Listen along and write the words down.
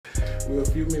We're a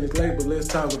few minutes late, but let's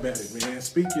talk about it, man.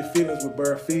 Speak Your Feelings with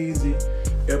BearFeezie,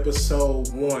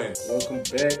 episode 1. Welcome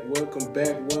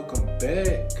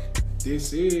back.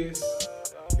 This is,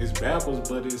 it's backwards,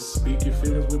 but it's Speak Your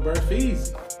Feelings with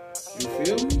BearFeezie. You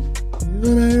feel me?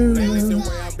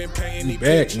 We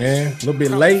back, man. A little bit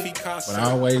late, but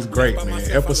always great, man.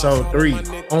 Episode 3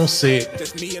 on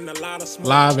set,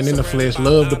 live and in the flesh.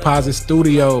 Love Deposit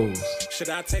Studios.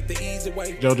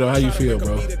 JoJo, how you feel,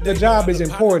 bro? The job is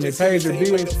important. It pays your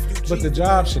bills, but the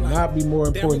job should not be more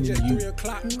important than you.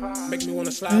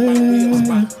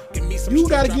 You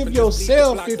got to give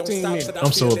yourself 15 minutes.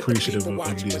 I'm so appreciative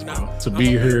of this, bro. To be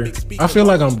here. I feel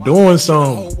like I'm doing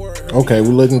something. Okay, we're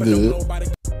looking good.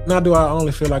 Now, do I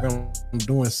only feel like I'm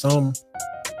doing some?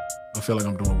 I feel like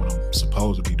I'm doing what I'm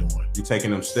supposed to be doing. You taking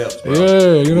them steps, bro.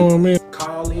 Yeah, you know what I mean?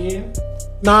 Call in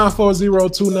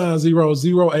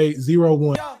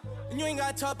 940-290-0801. And you ain't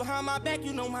got to talk behind my back,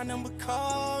 you know my number,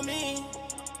 call me.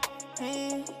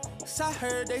 So I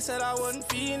heard they said I wasn't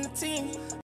feeding the team.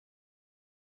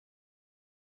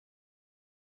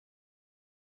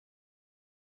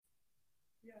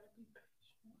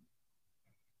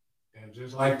 And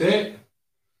just like that,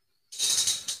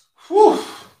 whew,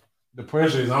 the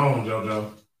pressure is on,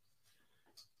 JoJo.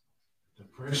 The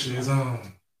pressure is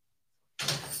on.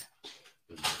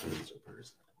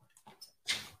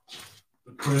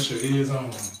 The pressure is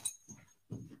on.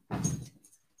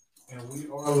 And we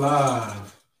are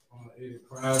live. I'm going to edit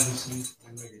privacy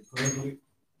and make it public.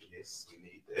 Yes, we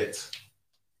need that.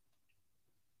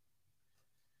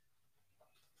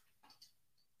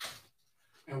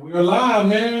 And we are live,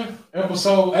 man.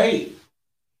 Episode 8.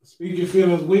 Speak Your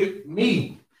Feelings with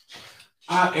me.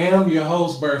 I am your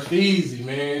host, BearFeezie,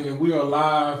 man. And we are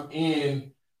live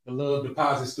in the Love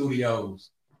Deposit Studios.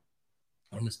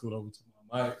 Let me scoot over to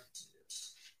my mic.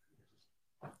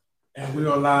 And we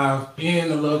are live in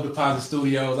the Love Deposit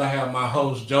Studios. I have my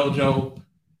host, JoJo.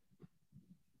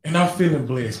 And I'm feeling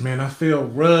blessed, man. I feel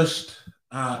rushed.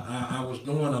 I was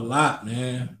doing a lot,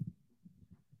 man.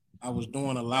 I was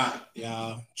doing a lot,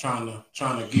 y'all, trying to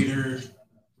get her.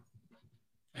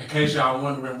 In case y'all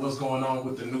wondering what's going on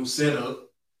with the new setup,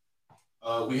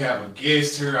 we have a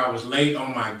guest here. I was late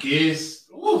on my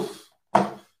guest. Oof.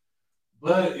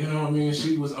 But, you know what I mean?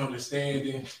 She was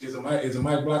understanding. Is a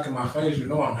mic blocking my face? You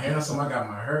know I'm handsome. I got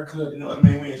my hair cut. You know what I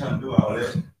mean? We ain't trying to do all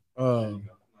that.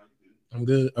 I'm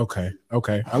good. Okay.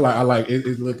 I like it.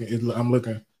 I'm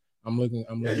looking.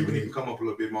 Yeah, you can even come up a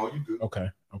little bit more. You good? Okay.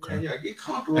 Yeah, get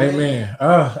comfortable. Hey, man.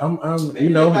 I'm. You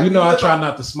know. I try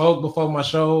not to smoke before my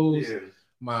shows. Yeah.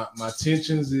 My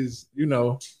tensions is,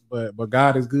 but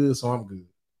God is good, so I'm good.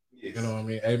 Yes. You know what I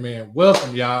mean? Hey, man.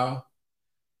 Welcome, y'all.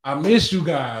 I miss you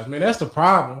guys, man. That's the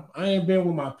problem. I ain't been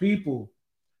with my people.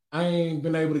 I ain't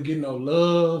been able to get no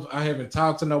love. I haven't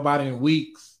talked to nobody in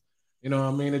weeks. You know what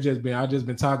I mean? I just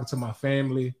been talking to my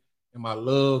family and my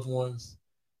loved ones.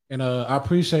 And I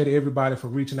appreciate everybody for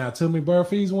reaching out to me.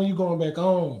 BearFeezie, when you going back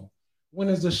on? When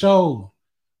is the show?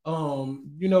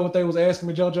 You know what they was asking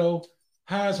me, JoJo?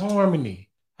 How's Harmony?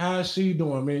 How's she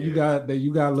doing, man? Yeah.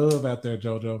 You got love out there,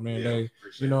 JoJo, man. Yeah,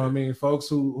 you know what I mean? Folks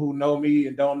who know me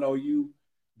and don't know you,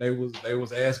 they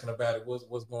was asking about it,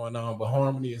 what's going on. But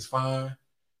Harmony is fine.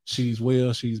 She's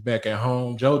well. She's back at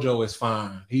home. JoJo is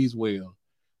fine. He's well.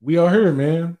 We are here,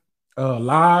 man.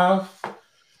 Live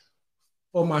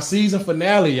for my season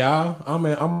finale, y'all. I'm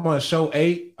on show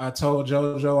 8. I told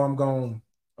JoJo I'm going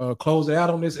to close it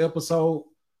out on this episode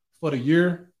for the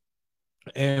year.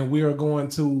 And we are going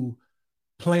to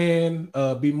plan,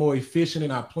 be more efficient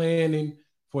in our planning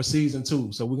for season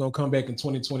 2. So we're going to come back in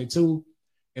 2022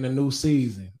 in a new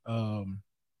season. I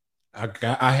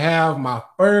have my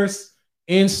first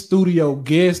in-studio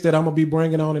guest that I'm going to be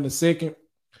bringing on in a second.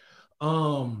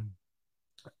 What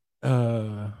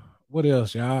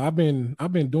else, y'all? I've been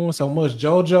doing so much.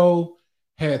 JoJo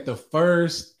had the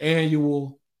first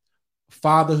annual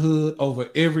Fatherhood Over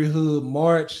Every Hood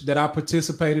March that I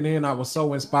participated in. I was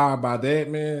so inspired by that,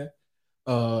 man.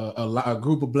 A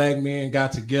group of black men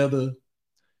got together,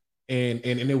 and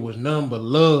it was none but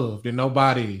love. And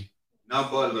nobody,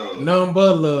 none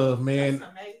but love, man.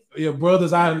 Your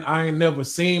brothers I ain't never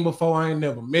seen before. I ain't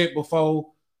never met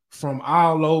before. From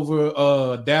all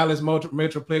over Dallas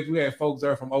Metroplex. We had folks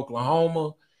there from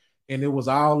Oklahoma, and it was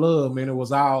all love, man. It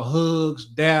was all hugs,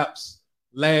 daps,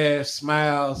 laughs,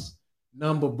 smiles,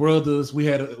 number brothers. We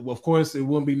had, of course, it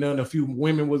wouldn't be none. A few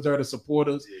women was there to support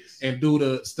us and do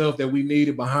the stuff that we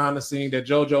needed behind the scene that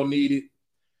JoJo needed.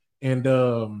 And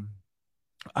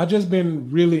I just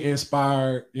been really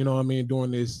inspired, you know what I mean,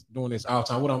 during this all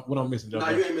time. What I'm missing, JoJo? No,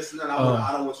 you ain't missing nothing.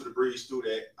 I don't want you to breeze through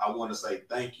that. I want to say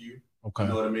thank you. Okay. You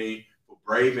know what I mean? For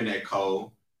braving that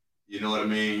cold. You know what I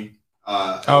mean?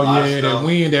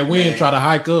 That wind try to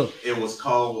hike up. It was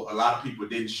cold. A lot of people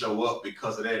didn't show up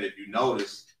because of that. If you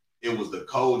notice, it was the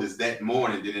coldest that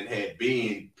morning that it had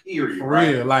been, period. For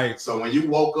right? real, like, so when you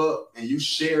woke up and you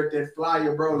shared that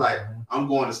flyer, bro, like, I'm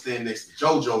going to stand next to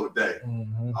JoJo today.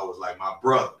 I was like, my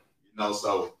brother, you know,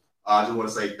 so I just want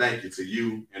to say thank you to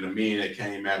you and the men that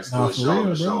came out and stood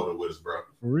shoulder to shoulder with us, bro.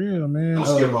 For real, man. Don't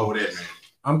skip over that, man.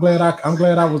 I'm glad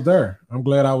I was there. I'm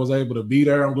glad I was able to be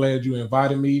there. I'm glad you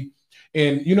invited me.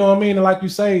 And you know what I mean? And like you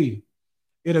say,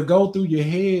 it'll go through your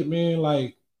head, man.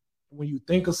 Like when you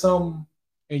think of something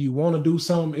and you want to do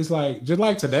something, it's like just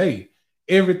like today,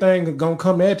 everything is gonna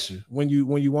come at you. When you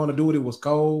want to do it, it was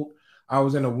cold. I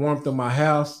was in the warmth of my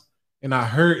house, and I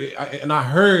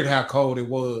heard how cold it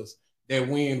was. That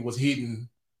wind was hitting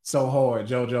so hard,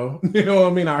 JoJo. You know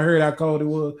what I mean? I heard how cold it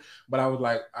was, but I was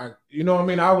like, you know what I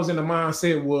mean? I was in the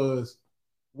mindset was,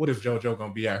 what if JoJo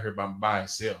gonna be out here by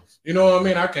himself? You know what I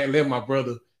mean? I can't let my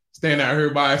brother stand out here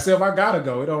by himself. I gotta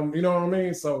go. It don't, you know what I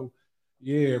mean? So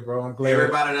yeah, bro, I'm glad.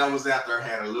 Everybody that was out there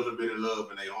had a little bit of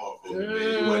love in their heart for you,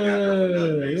 man. You wasn't out there for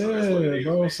nothing, man. So that's what it is,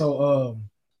 bro. Man. So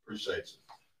appreciate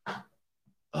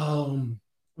you.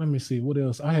 Let me see what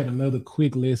else. I had another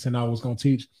quick lesson I was gonna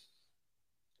teach.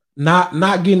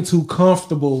 Not getting too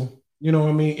comfortable, you know what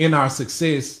I mean, in our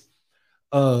success.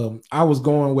 I was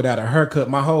going without a haircut.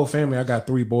 My whole family, I got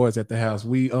 3 boys at the house.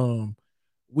 We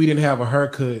didn't have a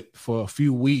haircut for a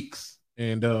few weeks,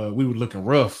 and we were looking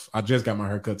rough. I just got my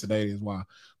haircut today. Is why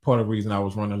part of the reason I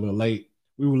was running a little late.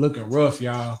 We were looking rough,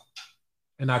 y'all.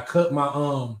 And I cut my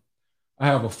I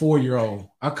have a 4-year-old.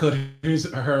 I cut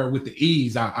her with the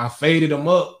ease. I faded him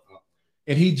up.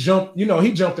 And he jumped, you know,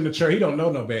 he jumped in the chair. He don't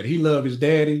know no better. He loved his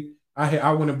daddy.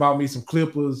 I went and bought me some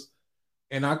clippers,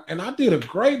 and I did a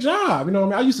great job. You know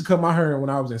what I mean? I used to cut my hair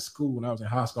when I was in school, when I was in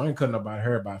high school. I ain't cutting nobody's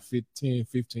hair about 15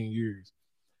 years.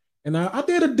 And I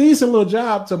did a decent little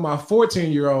job to my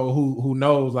 14-year-old who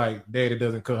knows like daddy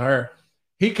doesn't cut hair.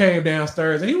 He came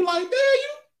downstairs and he was like, Dad,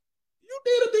 you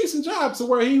did a decent job. So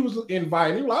where he was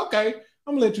invited, he was like, okay,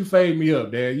 I'm gonna let you fade me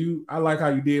up, Dad. I like how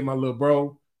you did my little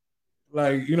bro.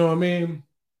 Like, you know what I mean?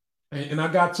 And I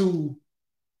got too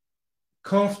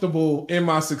comfortable in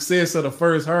my success of the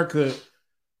first haircut.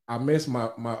 I messed my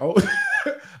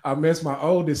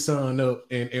oldest son up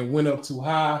and went up too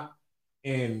high.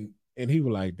 And he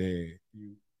was like, Dad,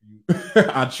 you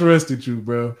I trusted you,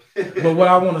 bro. But what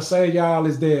I want to say, y'all,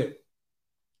 is that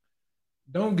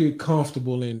don't get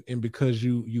comfortable in because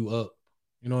you up.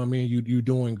 You know what I mean? You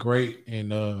doing great,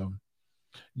 and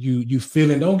you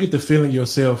feeling, don't get the feeling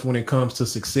yourself when it comes to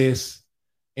success,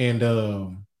 and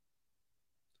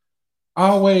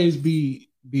always be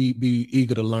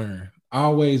eager to learn.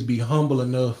 Always be humble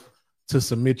enough to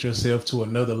submit yourself to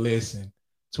another lesson,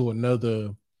 to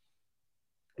another,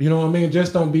 you know what I mean?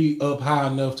 Just don't be up high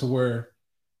enough to where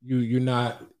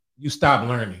you stop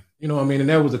learning. You know what I mean? And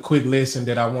that was a quick lesson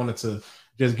that I wanted to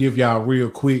just give y'all real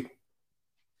quick,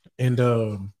 and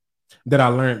that I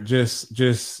learned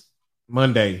just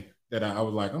Monday, that I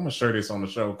was like, I'm gonna share this on the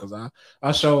show because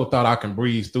I sure thought I can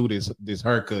breeze through this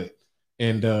haircut,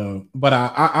 and but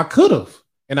I could have,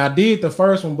 and I did the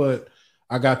first one, but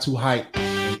I got too hyped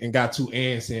and got too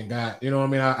antsy and got, you know what I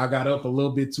mean, I got up a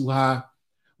little bit too high,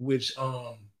 which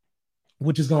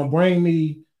is gonna bring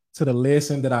me to the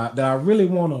lesson that I really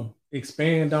want to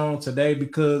expand on today,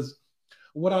 because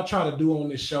what I try to do on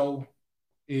this show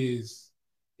is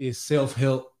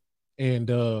self-help, and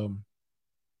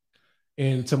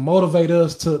to motivate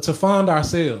us to find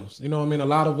ourselves. You know what I mean? A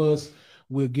lot of us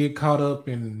will get caught up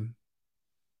in,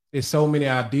 there's so many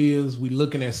ideas. We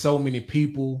looking at so many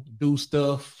people do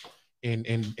stuff and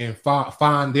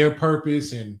find their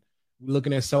purpose, and we're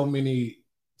looking at so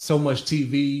much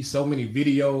TV, so many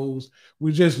videos.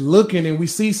 We're just looking and we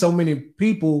see so many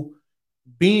people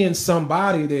being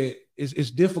somebody that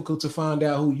it's difficult to find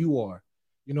out who you are.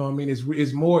 You know what I mean?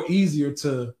 It's more easier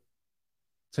to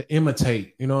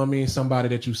imitate, you know what I mean, somebody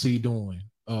that you see doing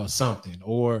something,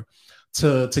 or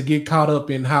to get caught up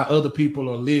in how other people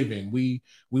are living. We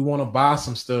want to buy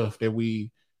some stuff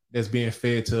that's being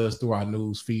fed to us through our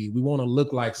news feed. We want to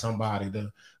look like somebody,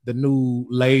 the new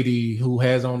lady who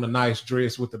has on the nice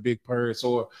dress with the big purse,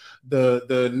 or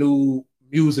the new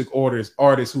music artist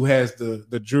who has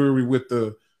the jewelry with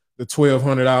the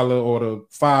 $1,200 or the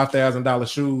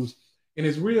 $5,000 shoes. And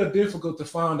it's real difficult to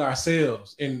find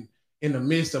ourselves in the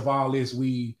midst of all this.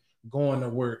 We going to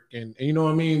work, and you know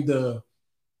what I mean, the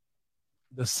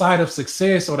sight of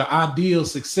success, or the ideal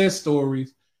success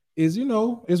stories is, you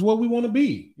know, is what we want to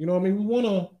be. You know what I mean? We want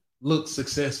to look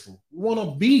successful. We want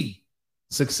to be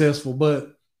successful.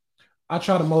 But I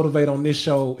try to motivate on this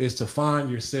show is to find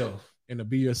yourself and to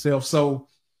be yourself. So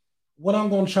what I'm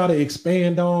going to try to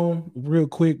expand on real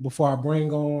quick before I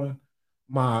bring on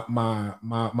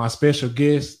my special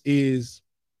guest is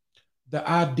the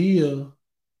idea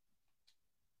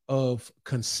of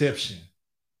conception.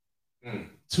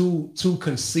 To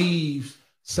conceive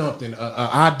something, an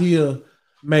idea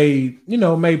may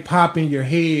pop in your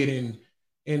head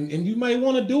and you may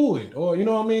want to do it, or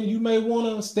you may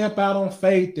want to step out on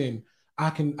faith and I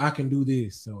can do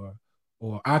this or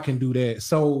I can do that.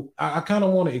 So I kind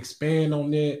of want to expand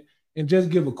on that and just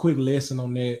give a quick lesson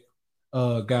on that,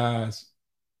 guys,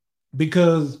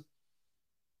 because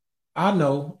I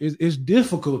know it's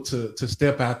difficult to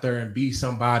step out there and be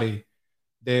somebody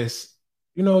that's,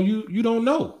 you don't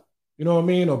know,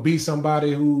 or be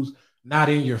somebody who's not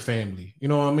in your family,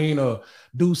 or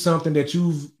do something that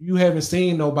you haven't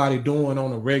seen nobody doing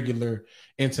on a regular,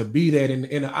 and to be that, and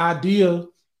the idea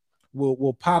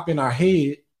will pop in our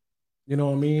head,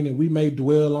 and we may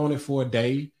dwell on it for a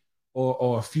day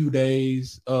or a few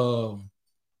days,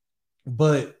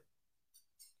 but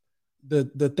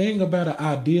the thing about an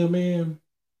idea, man,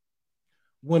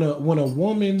 when a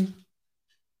woman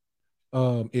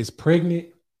is pregnant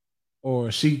or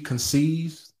she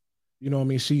conceives,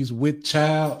 she's with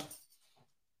child,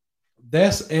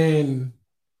 that's just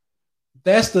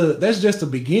the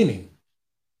beginning.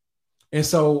 And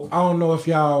so I don't know if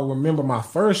y'all remember my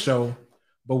first show,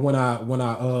 but when I went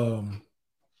out on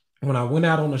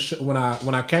the show, when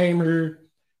I came here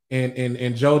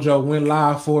and JoJo went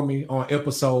live for me on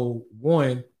episode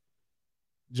 1,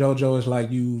 JoJo is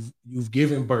like, you've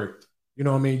given birth.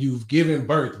 You've given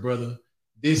birth, brother.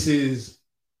 This is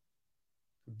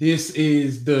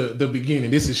the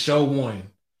beginning. This is show 1.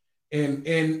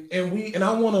 And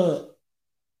I want to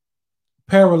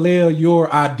parallel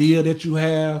your idea that you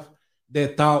have,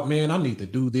 that thought, man, I need to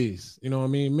do this.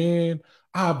 Man,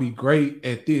 I'll be great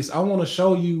at this. I want to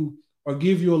show you or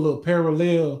give you a little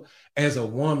parallel as a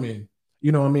woman,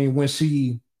 when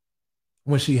she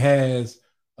has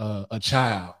a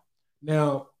child.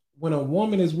 Now, when a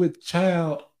woman is with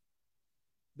child,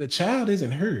 the child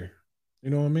isn't her.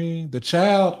 The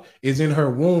child is in her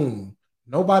womb.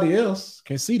 Nobody else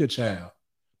can see the child.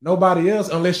 Nobody else,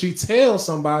 unless she tells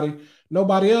somebody,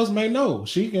 nobody else may know.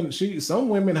 Some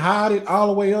women hide it all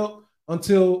the way up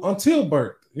until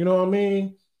birth.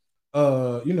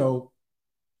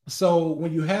 So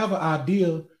when you have an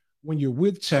idea, when you're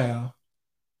with child,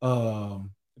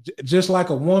 just like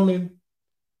a woman,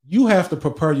 you have to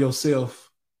prepare yourself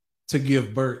to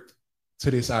give birth to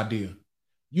this idea.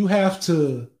 You have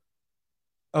to,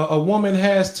 a woman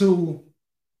has to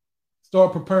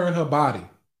start preparing her body.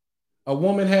 A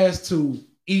woman has to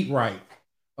eat right.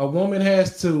 A woman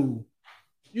has to,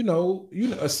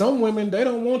 some women, they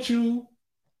don't want you,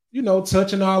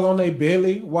 touching all on their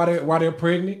belly while they're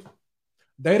pregnant.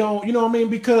 They don't,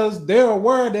 because they're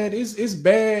aware that it's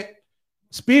bad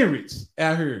spirits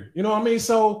out here.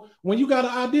 So when you got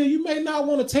an idea, you may not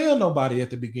want to tell nobody at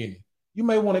the beginning. You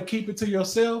may want to keep it to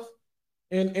yourself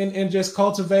and just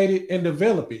cultivate it and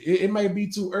develop it. It may be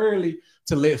too early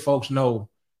to let folks know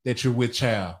that you're with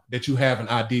child, that you have an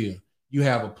idea, you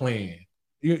have a plan.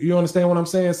 You understand what I'm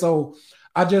saying? So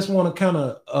I just want to kind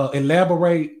of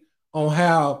elaborate on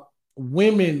how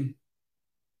women,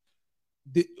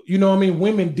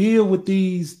 women deal with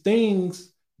these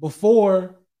things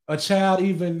before a child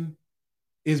even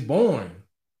is born.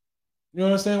 You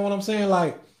understand what I'm saying?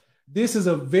 Like, this is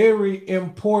a very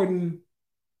important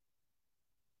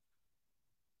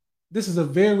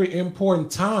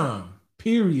time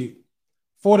period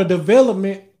for the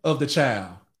development of the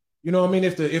child.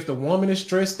 If the woman is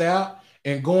stressed out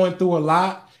and going through a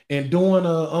lot and doing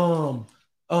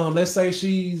let's say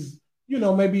she's,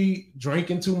 maybe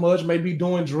drinking too much, maybe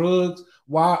doing drugs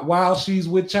while she's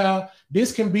with child,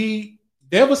 this can be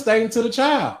devastating to the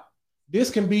child.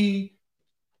 This can be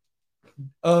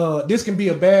a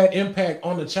bad impact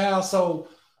on the child. So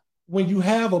when you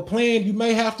have a plan, you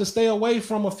may have to stay away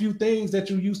from a few things that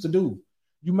you used to do.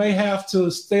 You may have to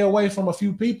stay away from a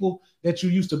few people that you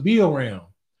used to be around.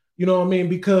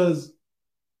 Because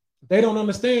they don't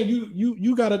understand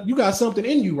you got something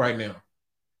in you right now.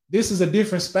 This is a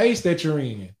different space that you're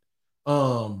in.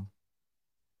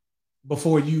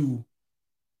 Before you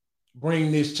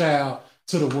bring this child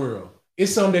to the world,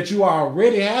 it's something that you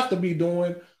already have to be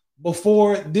doing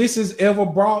before this is ever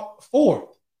brought forth.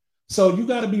 So you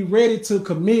got to be ready to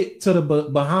commit to the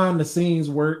behind the scenes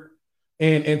work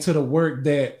and to the work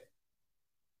that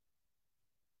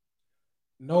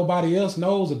nobody else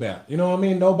knows about.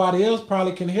 Nobody else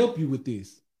probably can help you with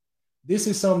this. This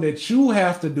is something that you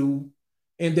have to do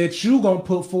and that you gonna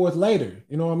put forth later.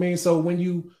 So when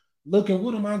you looking,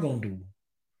 what am I gonna do?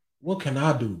 What can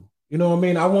I do? You know what I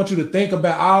mean? I want you to think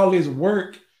about all this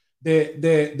work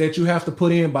that you have to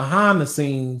put in behind the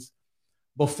scenes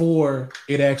before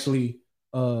it actually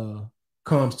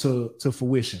comes to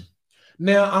fruition.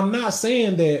 Now, I'm not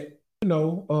saying that, you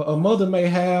know, a mother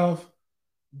may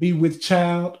be with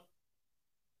child.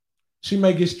 She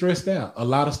may get stressed out. A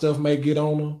lot of stuff may get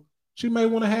on her. She may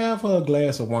want to have her a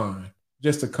glass of wine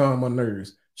just to calm her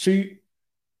nerves. She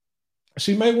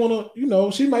may want to, you know,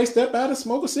 she may step out and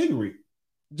smoke a cigarette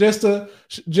just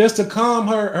to calm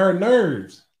her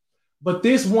nerves. But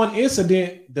this one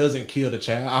incident doesn't kill the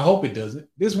child. I hope it doesn't.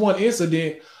 This one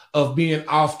incident of being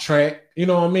off track, you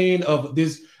know what I mean, of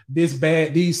these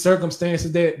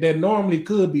circumstances that normally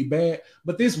could be bad,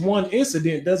 but this one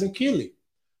incident doesn't kill it.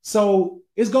 So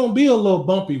it's gonna be a little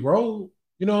bumpy road.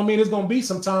 You know what I mean? It's gonna be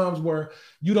some times where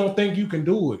you don't think you can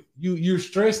do it. You're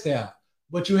stressed out,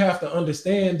 but you have to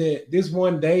understand that this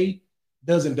one day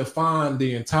doesn't define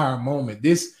the entire moment.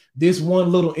 This one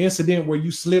little incident where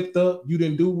you slipped up, you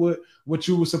didn't do what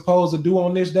you were supposed to do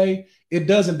on this day, it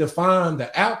doesn't define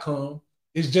the outcome.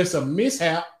 It's just a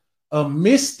mishap, a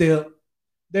misstep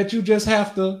that you just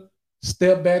have to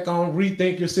step back on,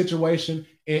 rethink your situation,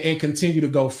 and continue to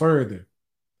go further.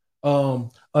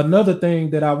 Another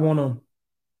thing that I want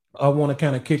to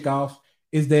kind of kick off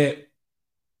is that,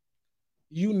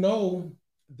 you know,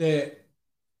 that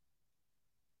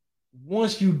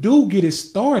once you do get it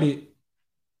started,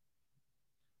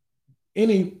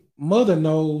 any mother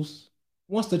knows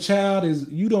once the child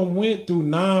you don't went through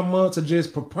 9 months of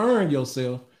just preparing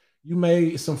yourself,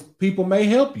 some people may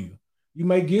help you. You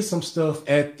may get some stuff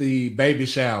at the baby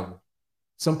shower.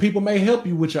 Some people may help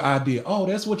you with your idea. Oh,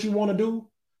 that's what you want to do?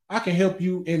 I can help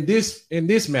you in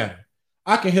this matter.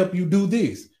 I can help you do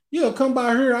this. Yeah, come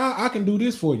by here. I can do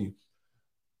this for you.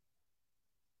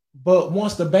 But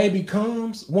once the baby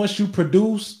comes, once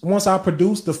I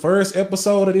produce the first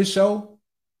episode of this show,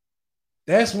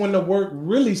 that's when the work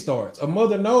really starts. A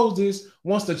mother knows this.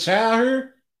 Once the child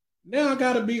here, now I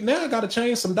gotta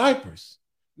change some diapers.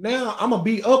 Now I'm gonna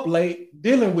be up late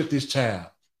dealing with this child.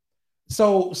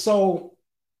 So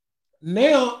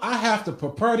now I have to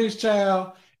prepare this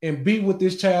child and be with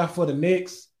this child for the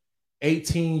next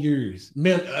 18 years,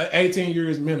 18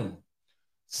 years minimum.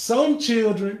 Some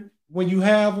children, when you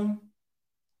have them,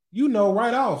 you know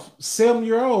right off,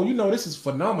 7-year-old, you know this is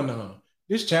phenomenon.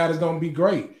 This child is gonna be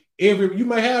great. You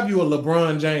may have you a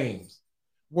LeBron James,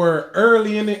 where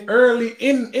early in the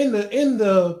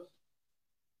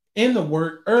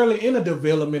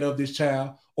development of this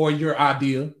child or your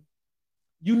idea,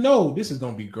 you know this is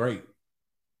gonna be great.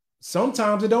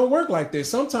 Sometimes it don't work like this.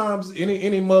 Sometimes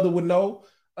any mother would know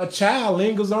a child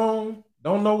lingers on,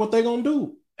 don't know what they're gonna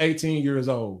do. 18 years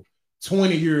old,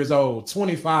 20 years old,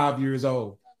 25 years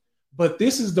old. But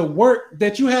this is the work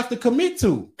that you have to commit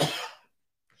to.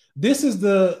 This is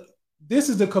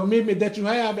the commitment that you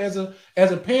have as a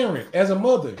parent, as a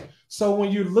mother. So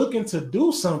when you're looking to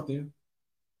do something,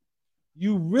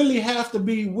 you really have to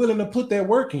be willing to put that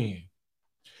work in.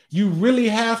 You really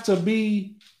have to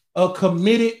be a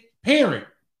committed parent.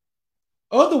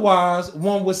 Otherwise,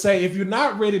 one would say, if you're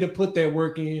not ready to put that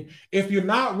work in, if you're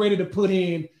not ready to put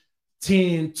in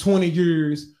 10, 20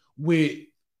 years with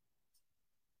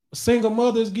single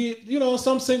mothers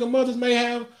some single mothers may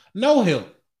have no help.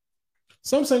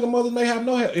 Some single mothers may have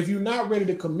no help. If you're not ready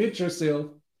to commit yourself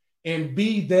and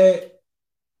be that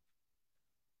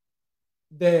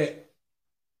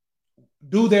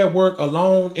do that work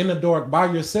alone in the dark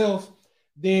by yourself,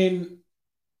 then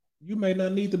you may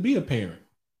not need to be a parent.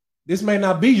 This may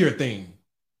not be your thing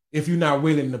if you're not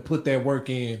willing to put that work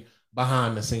in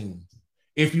behind the scenes.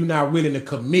 If you're not willing to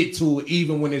commit to it,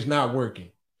 even when it's not working,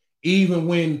 even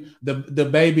when the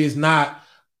baby is not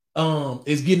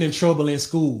is getting in trouble in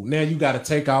school. Now you got to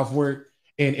take off work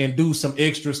and do some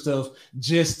extra stuff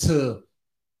just to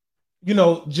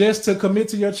commit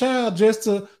to your child, just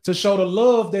to show the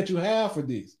love that you have for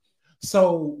this.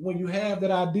 So when you have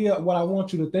that idea, what I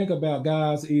want you to think about,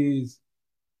 guys, is,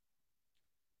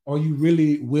 are you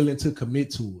really willing to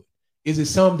commit to it? Is it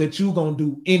something that you're going to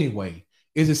do anyway?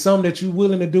 Is it something that you're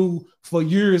willing to do for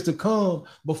years to come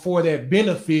before that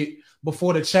benefit,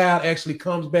 before the child actually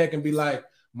comes back and be like,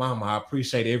 Mama, I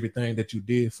appreciate everything that you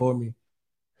did for me.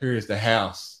 Here's the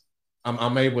house.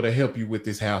 I'm able to help you with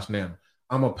this house now.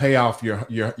 I'm gonna pay off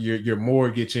your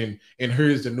mortgage and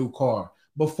here's the new car.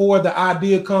 Before the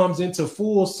idea comes into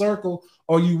full circle,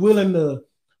 are you willing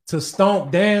to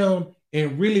stomp down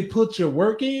and really put your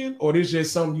work in? Or this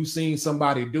just something you seen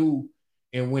somebody do,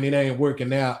 and when it ain't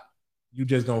working out, you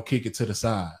just gonna kick it to the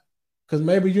side? Because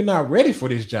maybe you're not ready for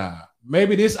this job.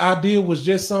 Maybe this idea was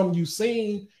just something you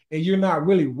seen and you're not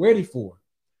really ready for it.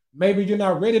 Maybe you're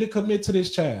not ready to commit to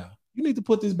this child. You need to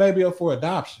put this baby up for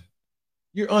adoption.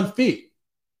 You're unfit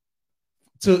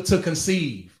to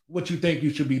conceive what you think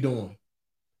you should be doing.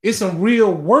 It's some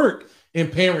real work in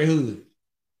parenthood.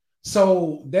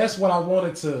 So that's what I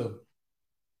wanted to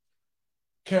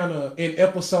kind of, in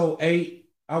episode 8,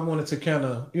 I wanted to kind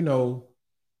of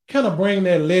bring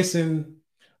that lesson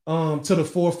to the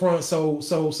forefront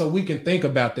so we can think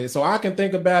about that. So I can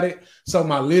think about it, so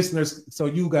my listeners, so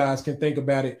you guys can think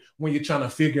about it when you're trying to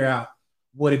figure out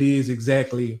what it is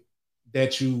exactly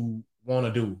that you want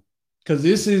to do. Because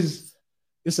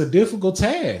it's a difficult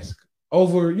task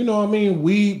over,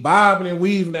 we bobbing and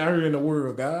weaving out here in the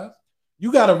world, guys.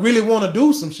 You got to really want to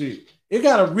do some shit. It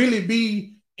got to really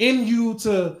be in you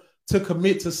to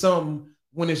commit to something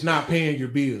when it's not paying your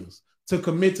bills, to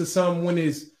commit to something when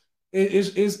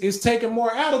it's taking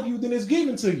more out of you than it's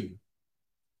giving to you.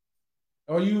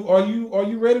 Are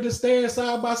you ready to stand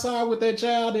side by side with that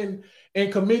child and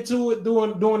commit to it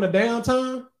during the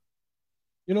downtime?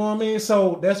 You know what I mean?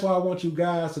 So that's why I want you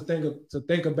guys to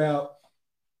think about,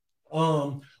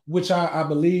 which I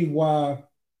believe why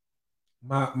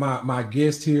my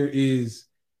guest here is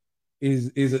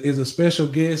a special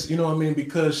guest. You know what I mean?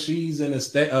 Because she's an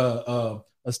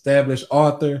established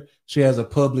author. She has a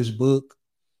published book,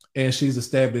 and she's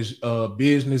established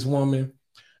businesswoman.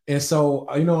 And so,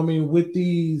 you know what I mean, with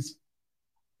these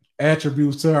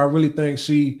attributes to her, I really think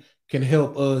she can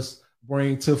help us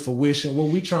bring to fruition what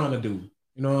we're trying to do.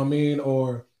 You know what I mean?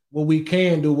 Or what we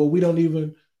can do, what we don't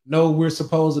even know we're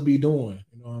supposed to be doing.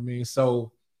 You know what I mean?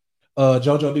 So,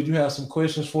 JoJo, did you have some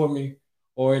questions for me,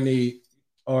 or any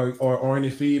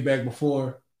feedback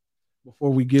before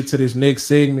we get to this next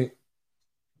segment?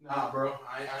 Nah, bro,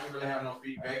 I ain't really have no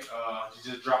feedback.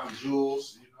 You just dropping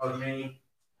jewels. You know what I mean?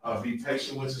 Be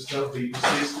patient with yourself. Be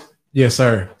persistent. Yes,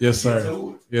 sir. Yes,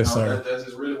 sir. Yes, sir. That's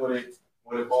just really what it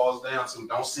boils down to.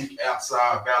 Don't seek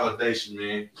outside validation,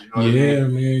 man. You know what I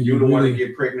mean? Man. You don't want to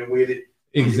get pregnant with it.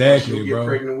 Exactly, you bro. Get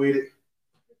pregnant with it.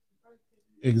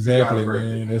 Exactly,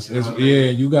 man.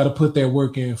 You got to put that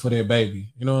work in for that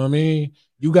baby. You know what I mean?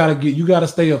 You got to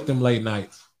stay up them late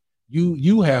nights.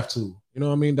 You have to. You know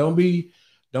what I mean? Don't be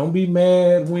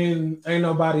mad when ain't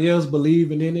nobody else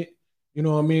believing in it. You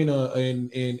know what I mean?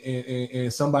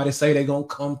 And somebody say they gonna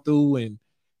come through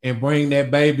and bring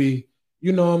that baby.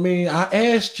 You know what I mean? I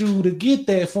asked you to get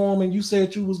that for him, and you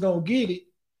said you was gonna get it.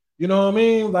 You know what I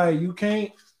mean? Like, you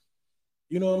can't.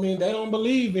 You know what I mean? They don't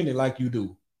believe in it like you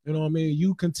do. You know what I mean?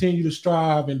 You continue to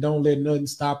strive and don't let nothing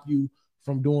stop you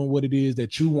from doing what it is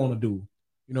that you want to do.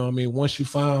 You know what I mean? Once you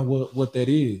find what that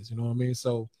is, you know what I mean?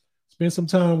 So spend some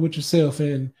time with yourself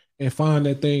and find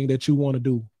that thing that you want to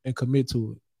do and commit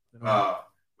to it. You know?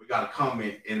 We got a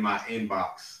comment in my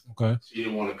inbox. Okay. She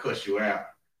didn't want to cuss you out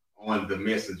on the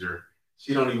messenger.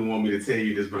 She don't even want me to tell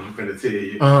you this, but I'm finna tell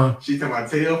you. She talking about,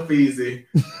 tell Feezie,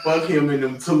 fuck him in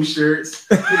them 2 shirts.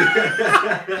 Tell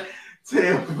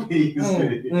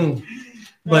Feezie.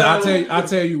 But I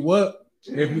tell you what,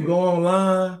 if you go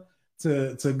online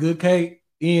to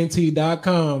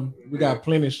goodcakeent.com, we got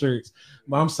plenty of shirts.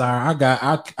 But I'm sorry,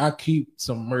 I keep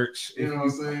some merch. You know what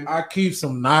I'm saying? I keep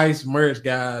some nice merch,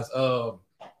 guys.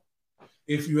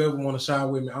 If you ever want to shop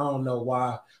with me, I don't know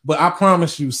why, but I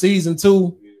promise you, season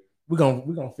 2, we're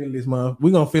gonna fill this month.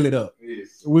 We're gonna fill it up.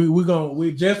 Yes.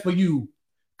 We just for you,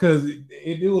 because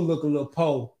it do look a little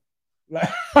po. Like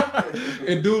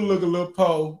it do look a little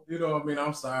po. You know what I mean?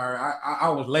 I'm sorry. I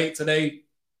was late today,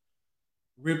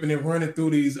 ripping and running through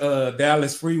these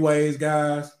Dallas freeways,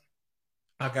 guys.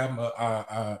 I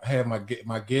had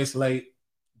my guest late,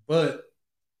 but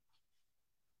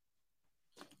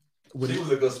she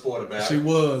was a good sport about it. She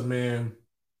was, man.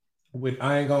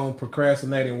 I ain't gonna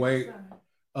procrastinate and wait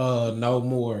no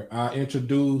more. I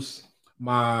introduced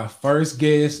my first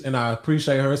guest, and I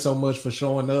appreciate her so much for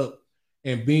showing up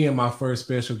and being my first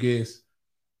special guest,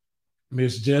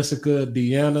 Miss Jessica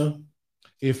Deanna.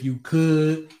 If you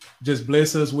could just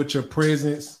bless us with your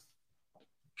presence,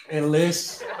 and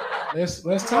let's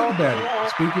talk about it.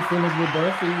 Speak your feelings with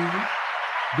BearFeezie.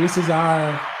 This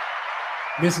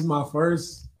is my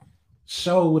first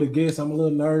show with a guest. I'm a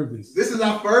little nervous. This is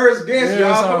our first guest,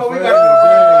 y'all. Come on, we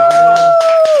got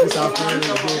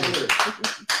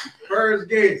first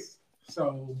guest.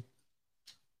 So,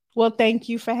 well, thank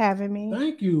you for having me.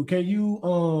 Thank you. Can you,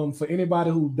 for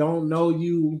anybody who don't know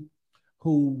you,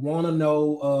 who want to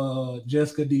know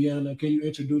Jessica Deanna, can you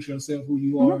introduce yourself, who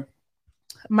you are?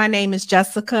 My name is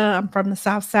Jessica. I'm from the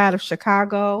South Side of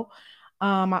Chicago.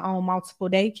 I own multiple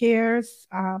daycares.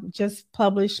 Just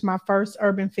published my first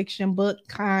urban fiction book,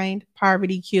 Kind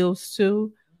Poverty Kills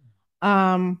Too.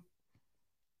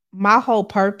 my whole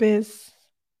purpose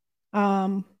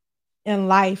in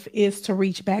life is to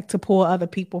reach back to pull other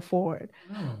people forward.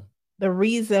 The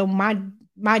reason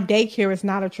my daycare is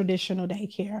not a traditional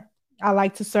daycare. I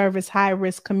like to service high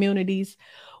risk communities,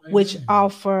 which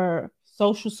offer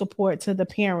social support to the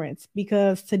parents,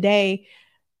 because today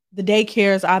the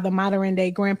daycares are the modern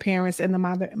day grandparents and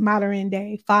the modern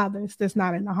day fathers that's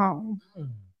not in the home.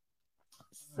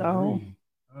 So,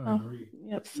 I agree.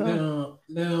 Yep. So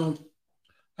now,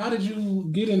 how did you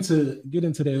get into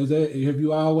that? Was that, have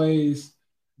you always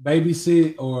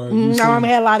babysit, or you no, I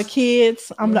had a lot of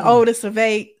kids. I'm the oldest of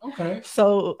 8. Okay.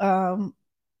 So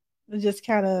it just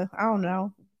kind of, I don't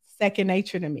know, second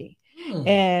nature to me.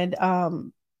 And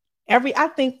I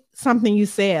think something you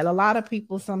said, a lot of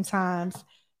people sometimes,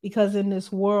 because in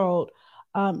this world,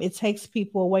 it takes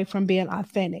people away from being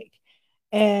authentic.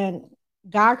 And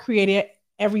God created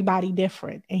everybody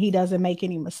different, and he doesn't make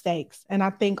any mistakes. And I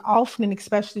think often,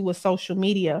 especially with social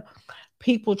media,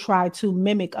 people try to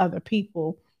mimic other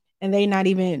people, and they not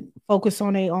even focus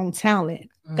on their own talent.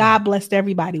 God blessed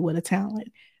everybody with a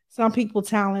talent. Some people's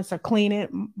talents are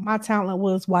cleaning. My talent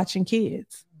was watching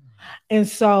kids. And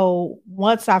so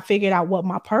once I figured out what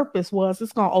my purpose was,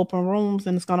 it's going to open rooms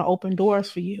and it's going to open doors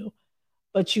for you.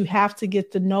 But you have to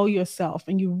get to know yourself,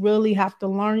 and you really have to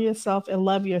learn yourself and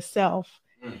love yourself,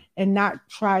 and not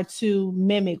try to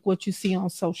mimic what you see on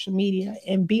social media,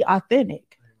 and be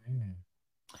authentic.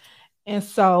 And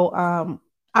so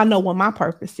I know what my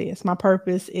purpose is. My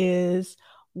purpose is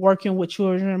working with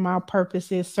children. My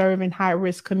purpose is serving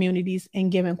high-risk communities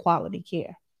and giving quality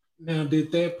care. Now,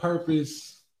 did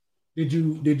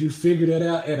you figure that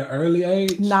out at an early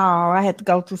age? No, I had to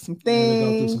go through some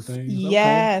things.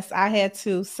 Yes, okay. I had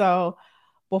to. So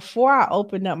before I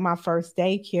opened up my first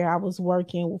daycare, I was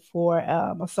working for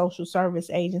a social service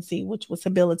agency, which was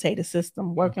habilitated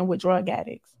system, working with drug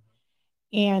addicts.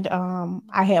 And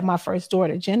I had my first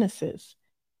daughter, Genesis,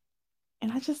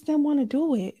 and I just didn't want to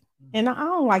do it. And I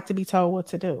don't like to be told what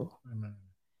to do,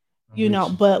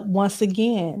 but once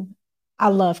again, I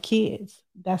love kids.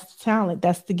 That's the talent.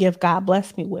 That's the gift God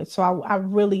blessed me with. So I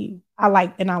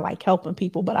like helping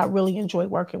people, but I really enjoy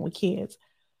working with kids.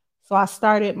 So I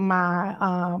started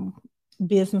my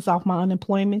business off my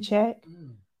unemployment check.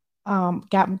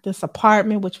 Got this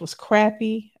apartment, which was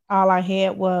crappy. All I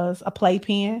had was a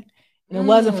playpen. And it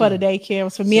wasn't for the daycare. It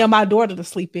was for me and my daughter to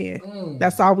sleep in.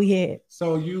 That's all we had.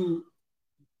 So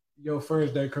your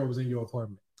first daycare was in your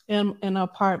apartment? In an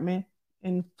apartment.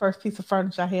 And first piece of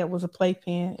furniture I had was a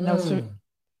playpen. And that was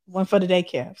one for the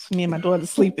daycare. For me and my daughter to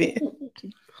sleep in.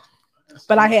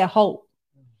 But I had hope.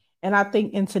 And I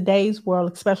think in today's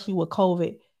world, especially with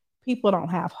COVID, people don't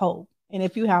have hope. And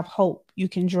if you have hope, you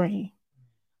can dream.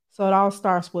 So it all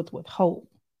starts with hope.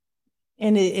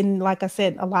 And like I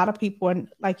said, a lot of people are,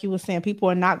 like you were saying, people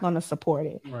are not going to support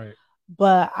it. Right.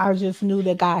 But I just knew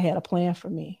that God had a plan for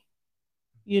me,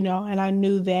 and I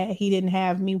knew that he didn't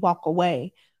have me walk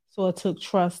away. So it took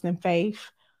trust and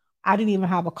faith. I didn't even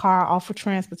have a car. I offered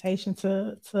transportation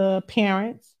to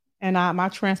parents. And my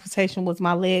transportation was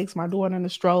my legs, my daughter in the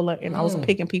stroller, and I was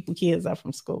picking kids up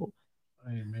from school.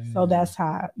 Amen. So that's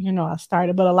how, I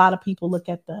started. But a lot of people look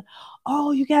at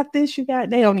you got this, they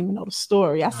don't even know the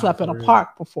story. I slept in a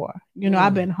park before.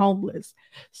 I've been homeless.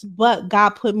 But God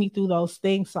put me through those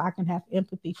things so I can have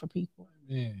empathy for people.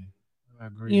 Yeah, I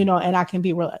agree. And I can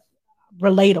be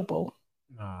relatable.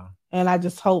 And I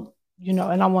just hope,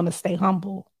 and I want to stay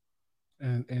humble.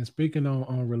 And speaking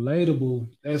on relatable,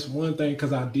 that's one thing,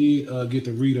 because I did get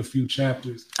to read a few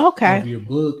chapters of your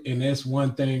book, and that's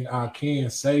one thing I can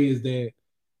say is that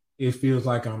it feels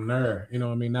like I'm there.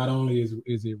 Not only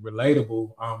is it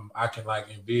relatable, I can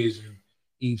envision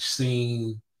each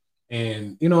scene,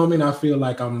 and I feel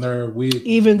like I'm there with.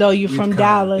 Even though you're from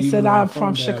Dallas and I'm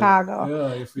from Chicago,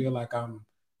 yeah, it feel like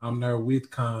I'm there with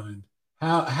Kind.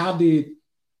 How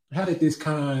did this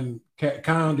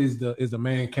Kind is the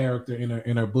main character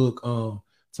in her book,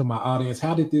 to my audience,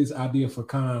 how did this idea for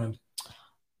Kind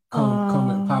come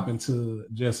and pop into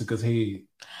Jessica's head?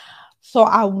 So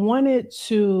I want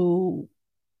to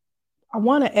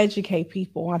educate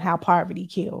people on how poverty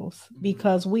kills,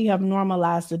 because we have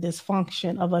normalized the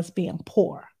dysfunction of us being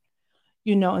poor.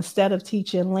 Instead of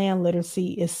teaching land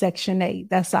literacy, is Section 8.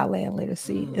 That's our land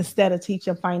literacy. Instead of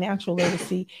teaching financial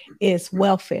literacy, it's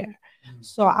welfare.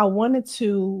 So I wanted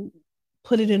to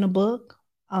put it in a book,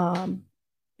 and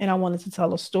I wanted to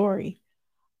tell a story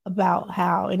about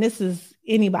how, and this is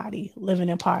anybody living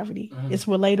in poverty. It's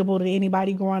relatable to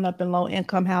anybody growing up in low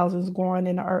income houses, growing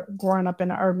up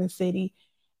in an urban city,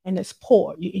 and it's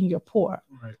poor. You're poor.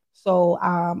 Right. So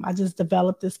I just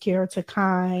developed this character,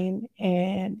 Kind,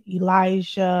 and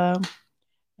Elijah,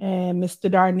 and Mr.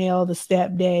 Darnell, the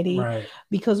stepdaddy. Right.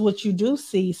 Because what you do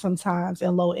see sometimes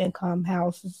in low income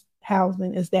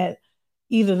housing is that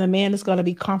either the man is going to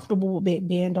be comfortable with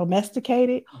being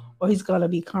domesticated, or he's going to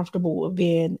be comfortable with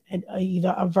being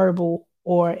either a verbal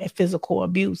or a physical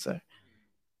abuser.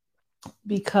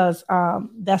 Because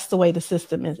that's the way the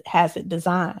system has it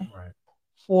designed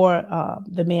for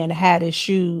the man to have his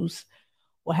shoes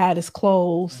or had his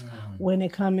clothes when they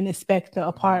come and inspect the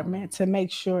apartment to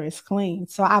make sure it's clean.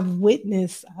 So I've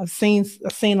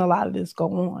seen a lot of this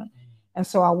go on. And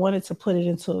so I wanted to put it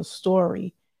into a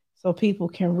story so people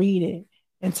can read it.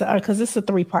 And because it's a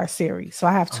 3-part series. So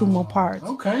I have 2 more parts.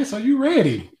 Okay, so you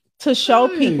ready. To show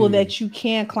people that you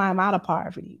can climb out of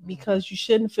poverty, because you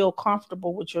shouldn't feel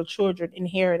comfortable with your children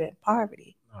inheriting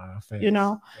poverty. Facts, you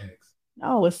know? Facts.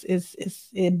 No,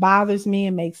 it bothers me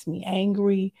and makes me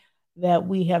angry that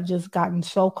we have just gotten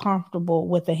so comfortable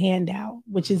with the handout,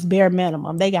 which is bare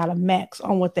minimum. They got a max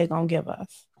on what they're going to give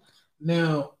us.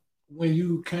 Now, when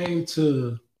you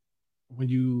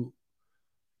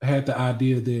had the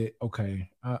idea that, okay,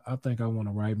 I think I want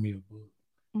to write me a book.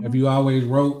 Mm-hmm. Have you always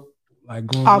wrote, like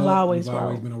growing up? I've always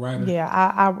been a writer? Yeah,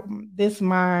 I this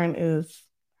mind I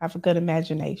have a good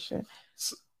imagination.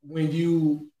 So when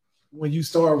you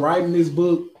start writing this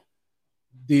book,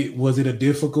 was it a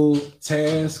difficult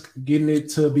task getting it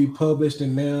to be published,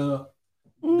 and now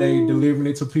they delivering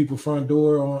it to people's front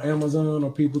door on Amazon,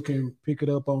 or people can pick it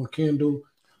up on Kindle?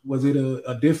 Was it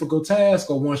a difficult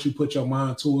task, or once you put your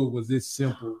mind to it, was this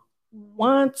simple?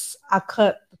 Once I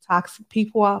cut the toxic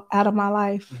people out of my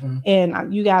life,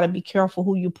 and you got to be careful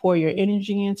who you pour your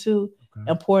energy into,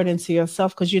 and pour it into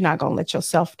yourself, because you're not going to let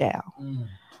yourself down.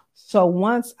 So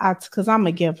once because I'm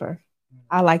a giver,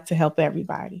 I like to help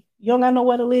everybody. You don't got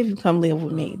nowhere to live, you come live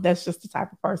with me. That's just the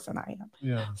type of person I am.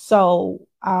 Yeah. So,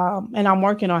 and I'm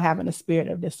working on having a spirit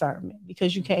of discernment,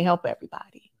 because you can't help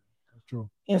everybody. That's true.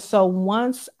 And so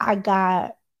once I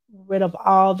got rid of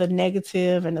all the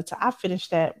negative, and I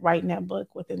finished writing that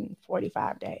book within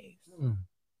 45 days.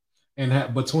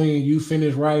 And between you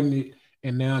finished writing it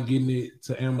and now getting it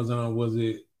to Amazon, was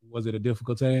it a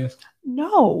difficult task?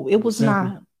 No, it was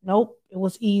not. Nope, it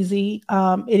was easy.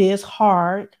 It is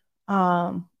hard.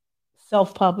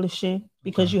 Self-publishing,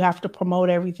 because you have to promote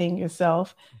everything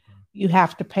yourself. You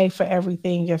have to pay for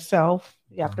everything yourself.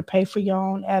 You have to pay for your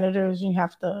own editors. You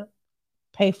have to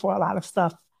pay for a lot of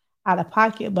stuff out of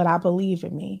pocket, but I believe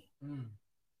in me.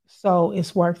 So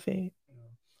it's worth it.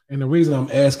 And the reason I'm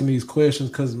asking these questions,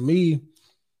 because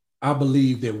I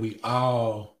believe that we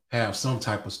all have some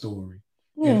type of story.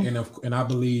 And I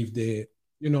believe that,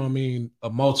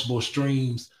 multiple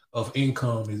streams of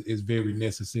income is very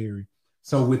necessary.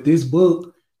 So with this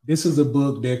book, this is a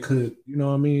book that could,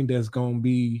 that's going to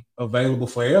be available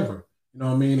forever. And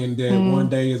that one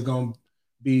day is going to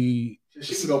be.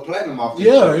 She can go platinum off.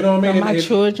 Yeah, My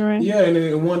children. Yeah,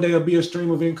 and one day it'll be a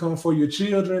stream of income for your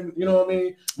children. Not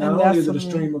only is it a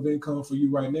stream of income for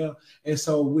you right now. And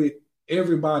so with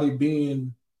everybody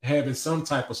having some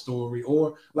type of story,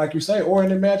 or like you say, or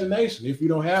an imagination, if you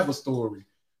don't have a story,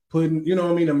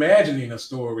 imagining a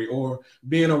story, or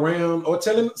being around or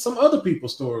telling some other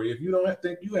people's story. If you don't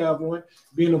think you have one,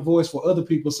 being a voice for other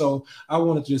people. So I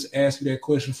want to just ask you that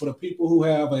question for the people who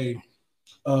have a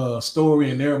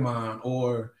story in their mind,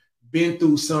 or been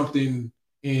through something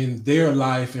in their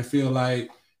life and feel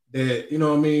like that,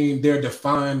 they're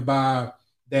defined by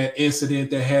that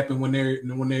incident that happened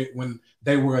when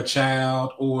they were a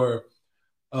child, or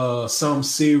some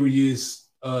serious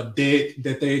debt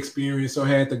that they experienced or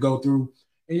had to go through.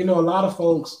 And a lot of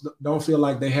folks don't feel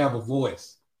like they have a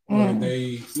voice. Or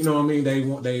they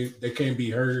they can't be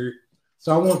heard.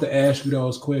 So I want to ask you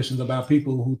those questions about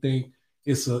people who think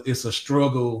it's a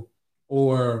struggle,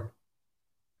 or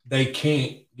they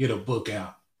can't get a book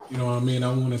out. I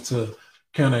wanted to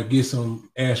kind of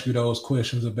ask you those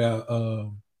questions about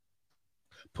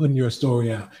putting your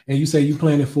story out. And you say you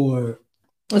planning for?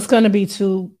 It's going to be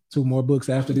two more books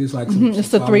after this, like it's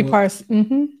the 3 parts.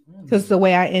 Because the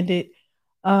way I ended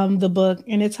the book,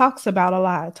 and it talks about a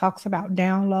lot. It talks about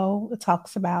down low. It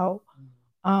talks about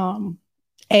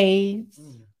AIDS.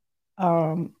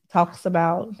 Talks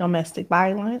about domestic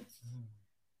violence.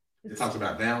 It talks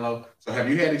about down low. So have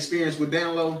you had experience with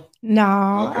down low?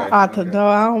 No, okay. I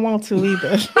don't want to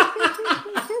either.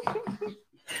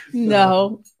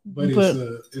 No. But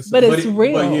it's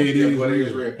real. But yeah, it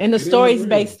is real. And the story's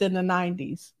based in the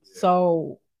 90s.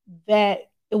 So that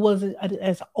it wasn't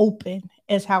as open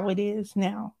as how it is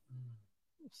now.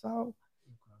 So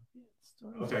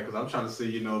Okay, because I'm trying to see,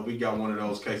 you know, if we got one of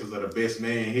those cases of the best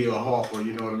man here, Harper,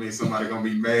 you know what I mean? Somebody gonna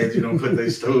be mad you don't put their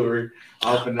story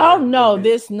off in there. Oh no,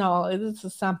 this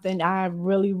is something I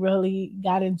really, really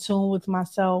got in tune with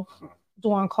myself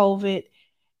during COVID.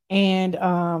 And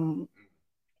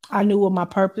I knew what my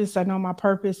purpose. I know my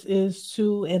purpose is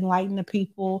to enlighten the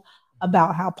people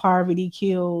about how poverty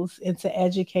kills and to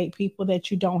educate people that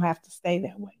you don't have to stay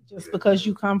that way. Just because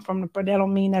you come from that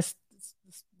don't mean that's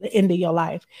the end of your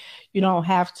life. You don't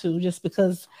have to, just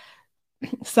because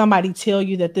somebody tell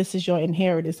you that this is your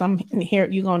inheritance.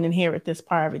 You're gonna inherit this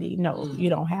poverty. No,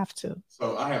 you don't have to.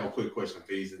 So I have a quick question,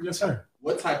 Feezie. Yes, sir.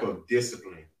 What type of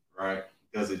discipline, right,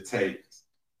 does it take?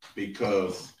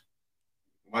 Because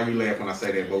why you laugh when I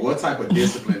say that? But what type of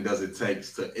discipline does it take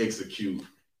to execute,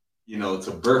 you know,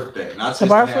 to birth that? Not just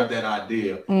to have that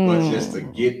idea, but just to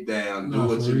get down, do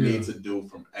what you need to do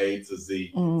from A to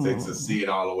Z to see it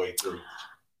all the way through.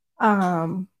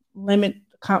 Limit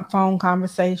phone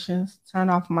conversations, turn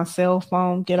off my cell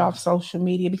phone, get off social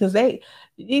media, because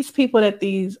these people that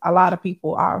a lot of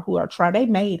people who are trying, they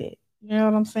made it. You know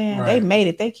what I'm saying? Right. They made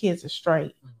it. Their kids are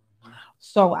straight.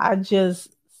 So I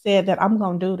just said that I'm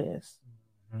going to do this.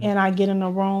 And I get in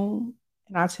a room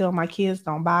and I tell my kids,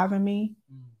 don't bother me.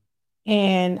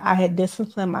 And I had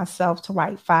disciplined myself to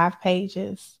write 5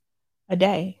 pages a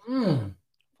day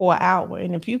for an hour.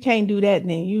 And if you can't do that,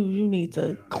 then you need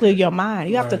to clear your mind.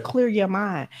 You have to clear your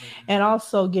mind and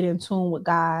also get in tune with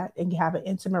God and have an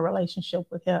intimate relationship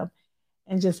with him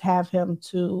and just have him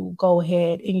to go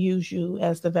ahead and use you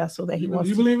as the vessel that he wants.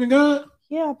 You believe in God?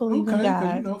 Yeah, I believe in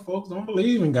God. You know, folks don't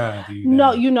believe in God.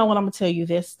 No, you know what, I'm going to tell you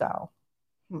this, though.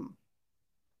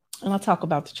 And I'll talk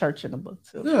about the church in the book,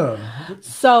 too. Yeah.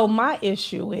 So my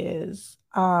issue is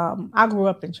I grew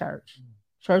up in church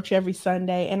every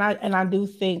Sunday. And I do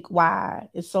think why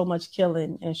it's so much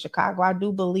killing in Chicago. I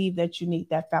do believe that you need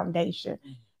that foundation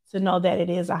to know that it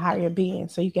is a higher being.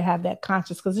 So you can have that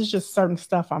conscience, because it's just certain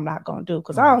stuff I'm not going to do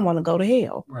because I don't want to go to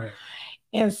hell. Right.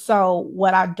 And so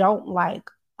what I don't like,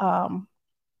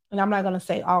 and I'm not going to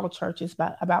say all churches,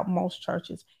 but about most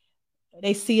churches,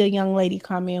 they see a young lady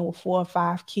come in with 4 or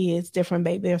 5 kids, different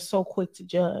baby. They're so quick to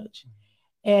judge.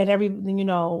 And everything, you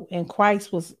know, and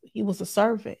Christ was a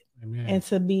servant. Amen. And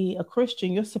to be a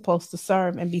Christian, you're supposed to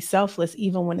serve and be selfless,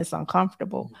 even when it's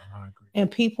uncomfortable. And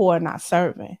people are not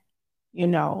serving. You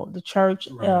know, the church,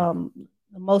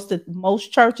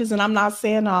 most churches, and I'm not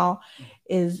saying all,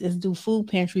 is do food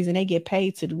pantries, and they get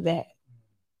paid to do that.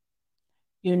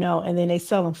 You know, and then they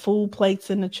selling food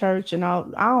plates in the church and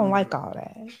all. I don't like all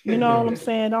that. You know what I'm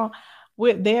saying?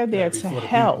 They're there to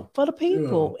help for the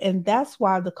people. Yeah. And that's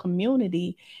why the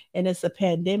community, and it's a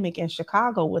pandemic in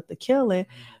Chicago with the killing,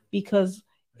 because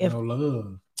if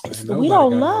we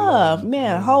don't love,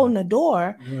 man, holding the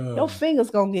door, your finger's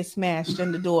gonna get smashed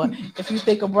in the door. If you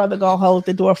think a brother gonna hold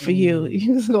the door for you,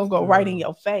 you're just gonna go right in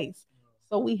your face.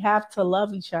 So we have to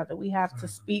love each other. We have to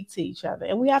speak to each other,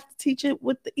 and we have to teach it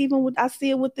I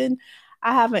see it within.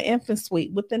 I have an infant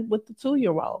suite with the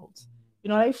 2-year-olds. You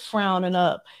know, they frowning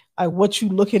up like what you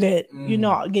looking at. You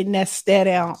know, getting that stare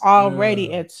down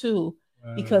already at 2,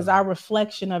 because our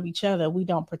reflection of each other, we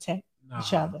don't protect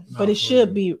each other. But it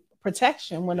should be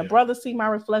protection. When a brother see my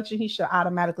reflection, he should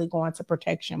automatically go into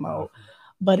protection mode.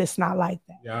 But it's not like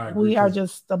that. Yeah, we are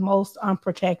just the most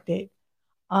unprotected,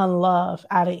 unloved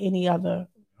out of any other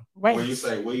race. When you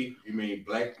say we, you mean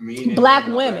black men? Black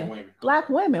women. Black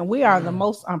women. We are the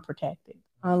most unprotected,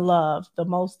 unloved, the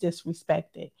most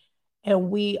disrespected.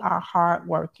 And we are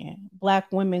hardworking.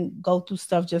 Black women go through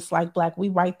stuff just like black. We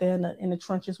right there in the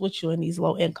trenches with you in these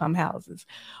low income houses.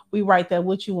 We right there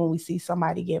with you when we see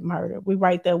somebody get murdered. We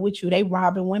right there with you. They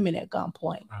robbing women at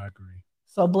gunpoint. I agree.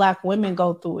 So black women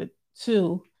go through it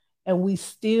too. And we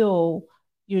still,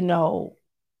 you know,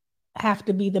 have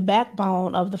to be the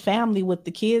backbone of the family with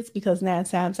the kids, because 9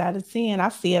 times out of 10, I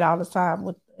see it all the time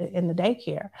in the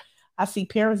daycare. I see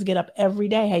parents get up every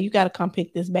day. Hey, you got to come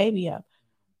pick this baby up.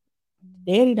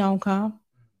 Daddy don't come.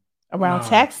 Around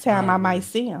tax time, I might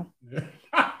see him.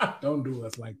 Don't do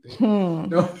us like that.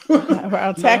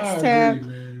 Around tax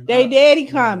time, daddy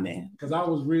coming. Because I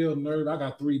was real nervous. I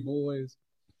got 3 boys,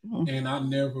 and I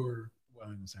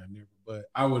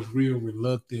was real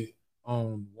reluctant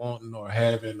on wanting or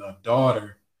having a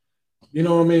daughter. You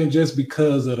know what I mean? Just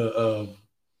because of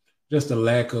the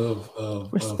lack of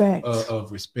respect,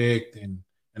 of respect, and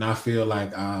I feel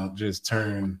like I'll just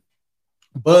turn.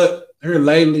 But here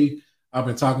lately, I've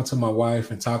been talking to my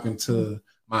wife and talking to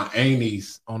my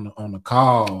aunties on the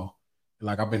call.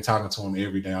 Like, I've been talking to them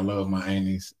every day. I love my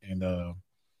aunties, and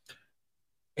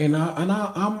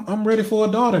I'm ready for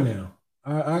a daughter now.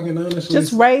 I can honestly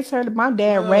just raise her. My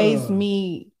dad raised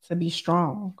me to be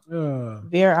strong.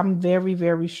 I'm very,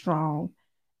 very strong,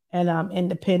 and I'm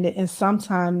independent. And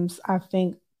sometimes I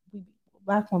think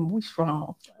Black women, we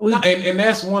strong. And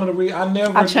that's one of the reasons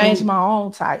I changed my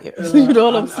own tires. You know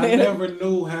what I'm saying? I never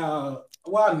knew how.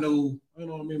 Well, I knew. You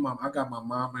know what I mean? I got my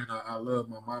mama, and I love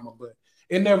my mama, but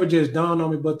it never just dawned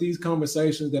on me. But these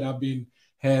conversations that I've been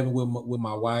having with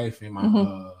my wife and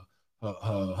my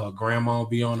her grandma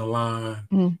be on the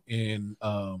line, and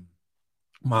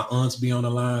my aunts be on the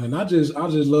line, and I just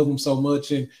love them so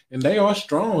much, and they are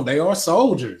strong. They are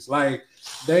soldiers. Like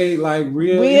they like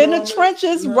real. We're in the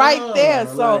trenches right there.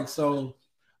 So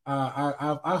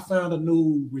I found a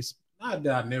new. Not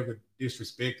that I never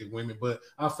disrespected women, but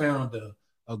I found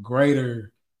a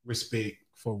greater respect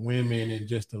for women and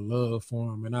just a love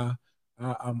for them. And I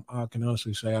can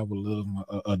honestly say I would love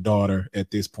a daughter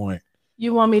at this point.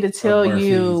 You want me to tell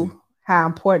you how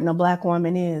important a Black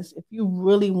woman is? If you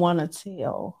really want to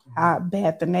tell how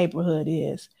bad the neighborhood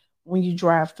is, when you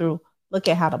drive through, look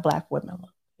at how the Black women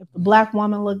look. If the Black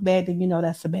woman look bad, then you know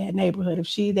that's a bad neighborhood.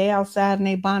 If they outside in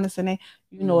their bonnets and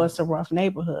you know it's a rough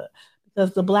neighborhood,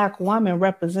 because the Black woman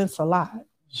represents a lot.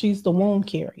 She's the womb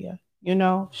carrier. You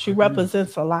know, she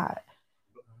represents a lot.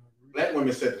 Black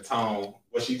women set the tone.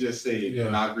 What she just said,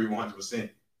 and I agree 100%.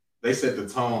 They set the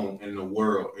tone in the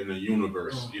world, in the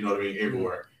universe. You know what I mean?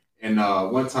 Everywhere. And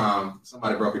one time,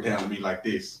 somebody broke it down to me like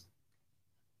this: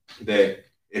 that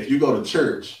if you go to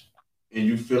church and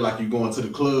you feel like you're going to the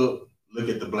club, look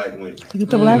at the Black women. Look at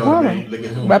the Black woman. Look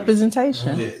at the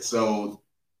representation. Yeah, so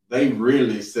they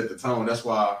really set the tone. That's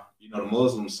why the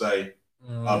Muslims say,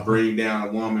 bring down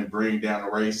a woman, bring down a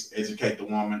race, educate the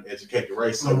woman, educate the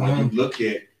race. So when you look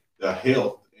at the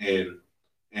health and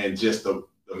just the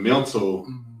mental,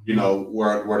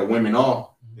 where the women are,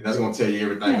 that's going to tell you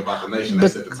everything about the nation. They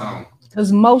set the tone.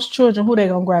 Because most children, who they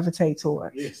going to gravitate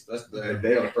towards? Yes, they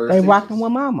are the first. They rocking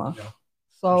with mama. Yeah.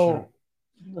 So,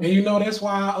 and that's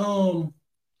why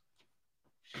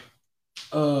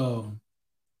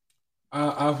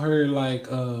I've heard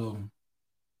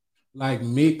like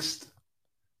mixed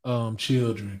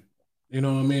children, you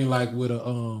know what I mean, like with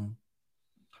a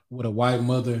white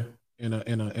mother and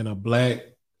a Black,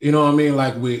 you know what I mean,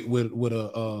 like with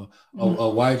a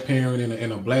white parent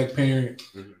and a Black parent,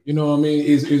 you know what I mean.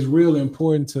 It's real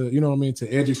important to, you know what I mean, to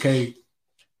educate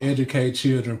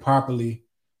children properly,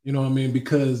 you know what I mean,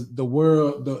 because the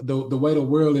world, the way the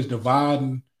world is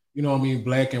dividing, you know what I mean,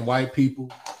 Black and white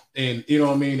people, and you know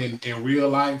what I mean, in real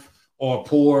life, or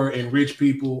poor and rich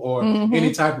people, or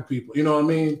any type of people, you know what I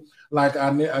mean. Like you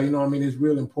know what I mean, it's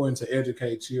real important to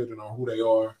educate children on who they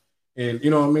are, and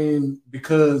you know what I mean,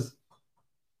 because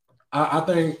I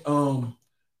think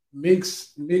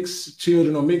mixed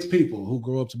children or mixed people who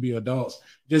grow up to be adults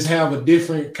just have a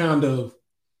different kind of,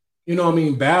 you know what I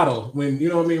mean, battle when, you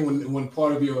know what I mean, when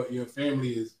part of your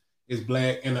family is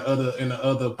Black and the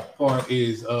other part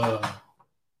is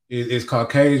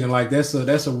Caucasian. Like that's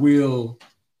a real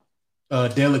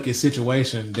delicate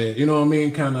situation that, you know what I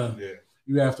mean, kind of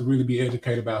you have to really be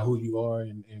educated about who you are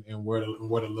and where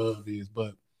the love is.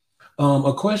 But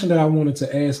a question that I wanted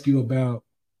to ask you about,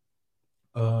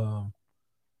 you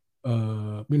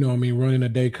know what I mean, running a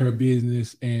daycare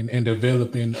business and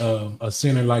developing a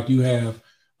center like you have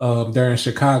there in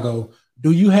Chicago.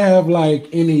 Do you have like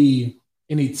any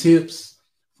tips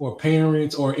for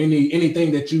parents or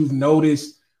anything that you've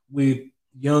noticed with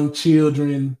young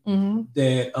children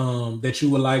that you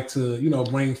would like to, you know,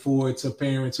 bring forward to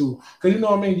parents who, because you know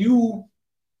what I mean, you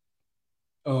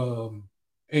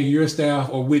and your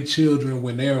staff are with children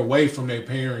when they're away from their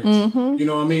parents, you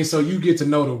know what I mean? So you get to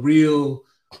know the real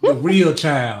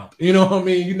child, you know what I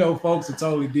mean? You know, folks are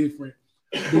totally different.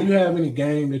 Do you have any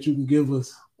game that you can give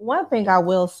us? One thing I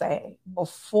will say,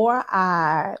 before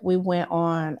we went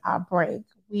on our break,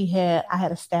 I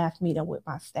had a staff meeting with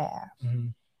my staff.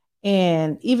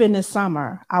 And even this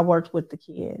summer, I worked with the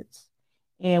kids.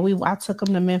 And I took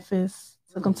them to Memphis,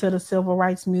 took them to the Civil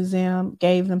Rights Museum,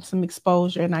 gave them some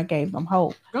exposure, and I gave them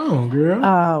hope. Go on,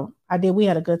 girl. I did. We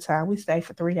had a good time. We stayed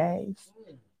for 3 days.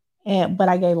 But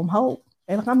I gave them hope.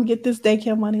 And I'm going to get this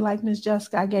daycare money like Miss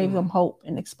Jessica. I gave them hope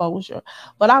and exposure.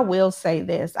 But I will say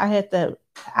this. I had to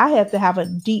have a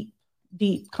deep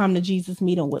come to Jesus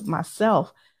meeting with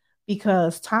myself,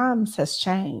 because times has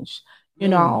changed. You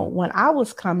know, when I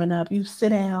was coming up, you sit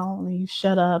down and you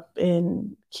shut up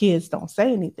and kids don't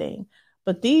say anything.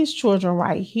 But these children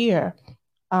right here,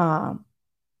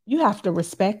 you have to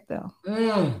respect them.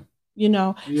 You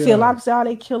know, see, a lot of people say,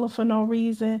 they killing for no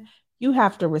reason. You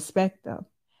have to respect them.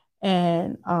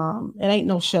 And it ain't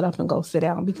no shut up and go sit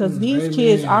down, because these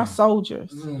kids are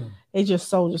soldiers. They just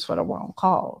soldiers for the wrong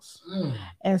cause.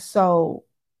 And so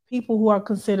people who are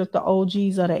considered the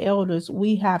OGs or the elders,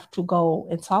 we have to go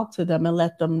and talk to them and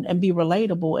let them and be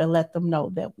relatable and let them know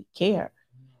that we care.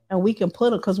 And we can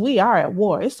put it, because we are at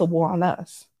war. It's a war on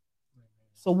us.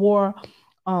 It's a war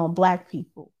on Black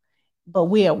people, but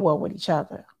we're at war with each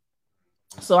other.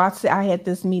 So I had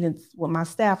this meeting with my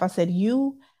staff. I said,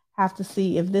 you have to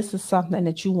see if this is something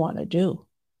that you want to do.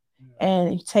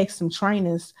 And it takes some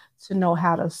trainings to know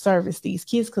how to service these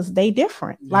kids, because they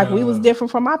different. Like we was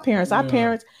different from our parents. Our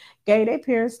parents gave their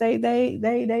parents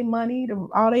they money to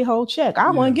all they whole check. I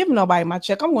wasn't giving nobody my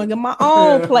check. I'm going to get my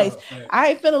own place. I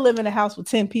ain't finna live in a house with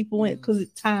 10 people in,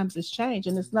 because times has changed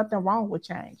and there's nothing wrong with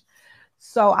change.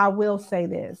 So I will say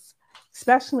this,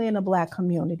 especially in the Black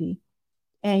community,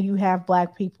 and you have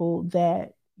Black people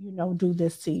that, do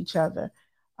this to each other.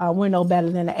 We're no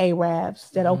better than the Arabs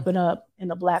that open up in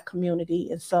the Black community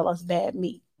and sell us bad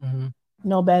meat.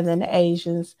 No better than the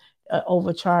Asians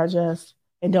overcharge us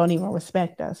and don't even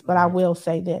respect us. But I will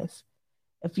say this.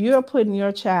 If you're putting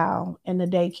your child in the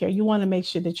daycare, you want to make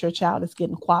sure that your child is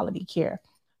getting quality care.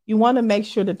 You want to make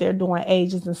sure that they're doing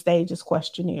ages and stages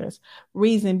questionnaires.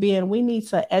 Reason being, we need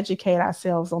to educate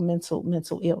ourselves on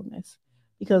mental illness,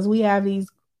 because we have these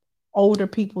older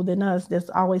people than us that's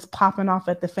always popping off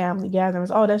at the family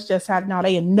gatherings. Oh, that's just how, no,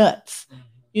 they are nuts.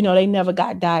 They never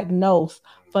got diagnosed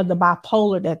for the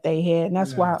bipolar that they had. And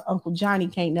that's why Uncle Johnny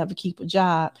can't never keep a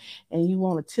job. And you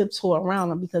want to tiptoe around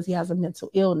him because he has a mental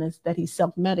illness that he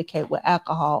self-medicate with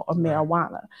alcohol or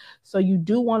marijuana. So you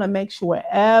do want to make sure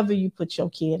wherever you put your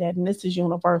kid at, and this is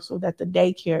universal, that the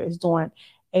daycare is doing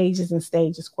ages and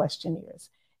stages questionnaires.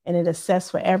 And it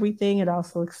assesses for everything. It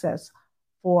also assesses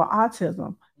for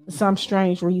autism. For some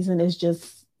strange reason, it's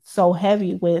just so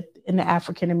heavy in the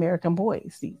African American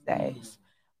boys these days.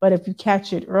 But if you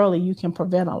catch it early, you can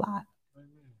prevent a lot.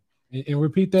 And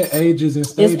repeat that, ages and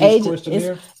stages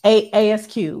questionnaire. It's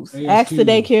ASQs. Ask the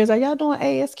daycares, are y'all doing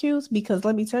ASQs? Because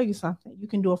let me tell you something. You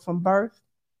can do it from birth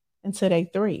until they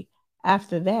 3.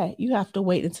 After that, you have to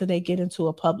wait until they get into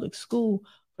a public school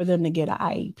for them to get an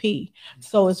IEP.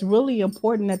 So it's really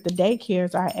important that the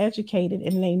daycares are educated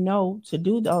and they know to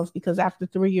do those, because after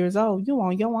 3 years old, you're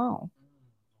on your own.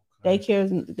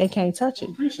 Daycares, they can't touch it.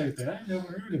 I appreciate that. I never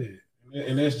heard of that.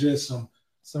 And that's just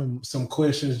some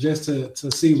questions just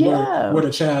to see where the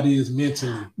child is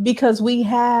mentally. Because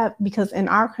in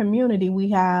our community we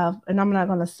have, and I'm not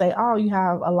going to say, you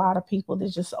have a lot of people that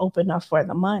just open up for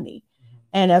the money.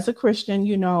 And as a Christian,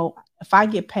 if I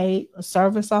get paid a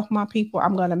service off my people,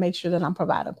 I'm going to make sure that I'm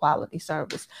providing quality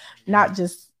service, not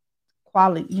just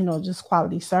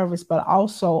quality service, but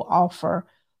also offer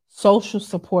social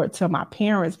support to my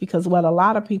parents, because what a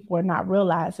lot of people are not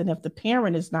realizing, if the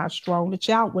parent is not strong, the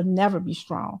child will never be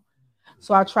strong.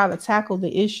 So I try to tackle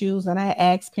the issues, and I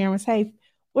ask parents, hey,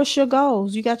 what's your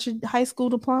goals? You got your high school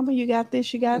diploma, you got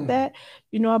this, you got that,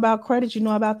 you know about credit, you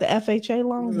know about the FHA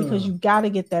loans, because you got to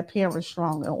get that parent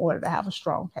strong in order to have a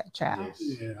strong child.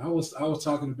 Yeah, I was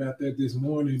talking about that this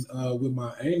morning with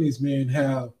my aunties, man,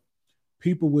 how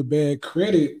people with bad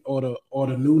credit or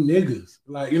the new niggas.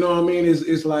 Like, you know what I mean?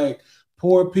 It's like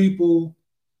poor people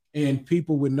and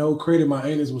people with no credit. My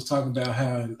aunties was talking about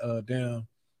how down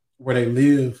where they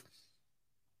live,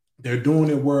 they're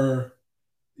doing it where,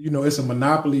 it's a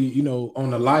monopoly, on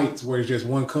the lights, where it's just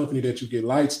one company that you get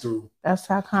lights through. That's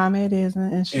how common it is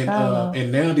in Chicago.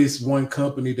 And now this one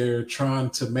company, they're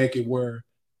trying to make it where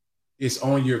it's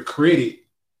on your credit.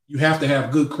 You have to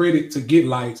have good credit to get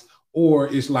lights,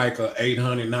 or it's like a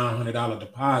 $800, $900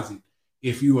 deposit.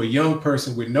 If you're a young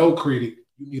person with no credit,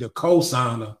 you need a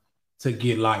co-signer to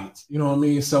get lights. You know what I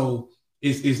mean? So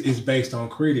it's based on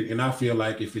credit. And I feel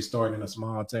like if it's starting in a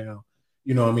small town,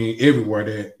 you know what I mean, everywhere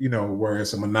that, where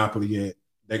it's a monopoly at,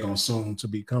 they're going to soon to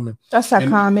be coming. That's how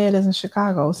ComEd is in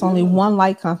Chicago. It's only one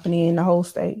light company in the whole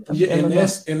state.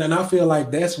 And then I feel like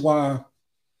that's why,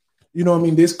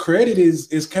 this credit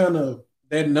is kind of,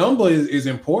 that number is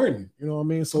important. You know what I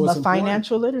mean? So it's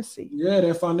financial literacy. Yeah,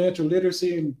 that financial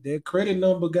literacy and that credit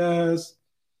number, guys,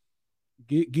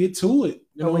 get to it.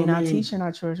 But we're not teaching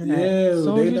our children that.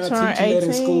 Yeah, they're not teaching 18, that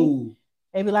in school.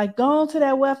 They be like, go on to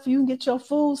that website, you can get your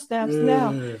food stamps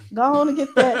now. Go on and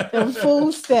get them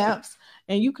food stamps,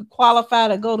 and you could qualify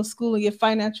to go to school and get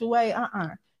financial aid.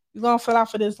 You're gonna fill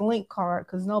out for this link card,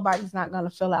 because nobody's not gonna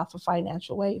fill out for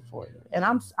financial aid for you. And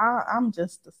I'm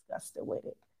just disgusted with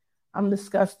it. I'm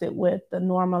disgusted with the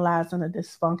normalizing of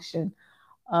dysfunction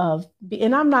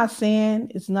and I'm not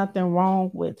saying it's nothing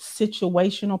wrong with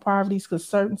situational poverty, because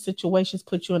certain situations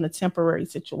put you in a temporary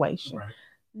situation. Right.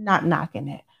 Not knocking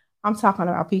it. I'm talking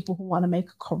about people who want to make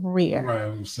a career, right?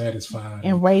 I'm satisfied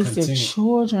and raise their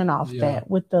children off that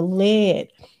with the lead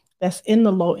that's in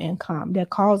the low income that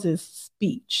causes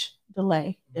speech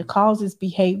delay, that causes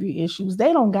behavior issues.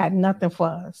 They don't got nothing for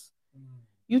us.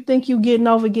 You think you getting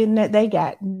that? They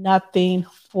got nothing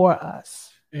for us.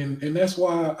 And that's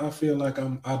why I feel like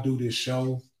I do this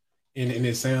show, and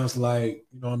it sounds like,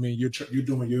 you know what I mean, you're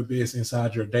doing your best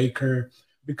inside your daycare,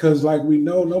 because like we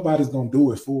know nobody's gonna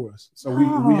do it for us. So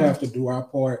we have to do our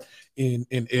part in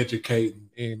educating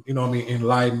and, you know what I mean,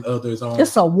 enlighten others on.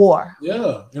 It's a war.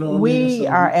 Yeah. You know what we I mean?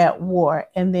 are at war,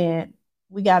 and then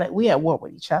we at war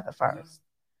with each other first.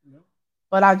 Yeah.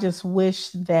 But I just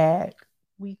wish that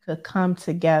we could come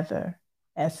together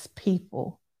as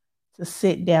people to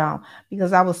sit down,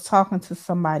 because I was talking to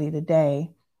somebody today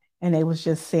and they was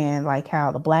just saying like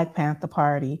how the Black Panther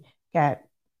Party got,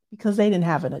 because they didn't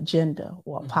have an agenda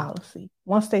or a policy.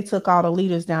 Once they took all the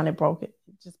leaders down, it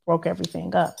just broke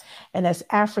everything up. And as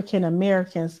African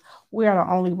Americans, we are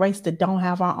the only race that don't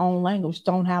have our own language.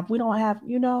 We don't have,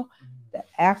 you know, the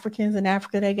Africans in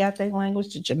Africa, they got their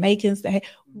language, the Jamaicans,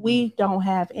 we don't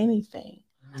have anything.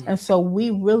 And so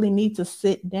we really need to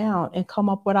sit down and come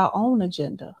up with our own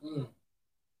agenda.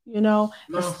 You know?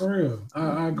 No, for real.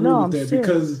 I agree with that,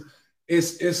 because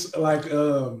it's like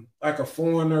a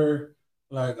foreigner,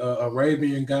 like a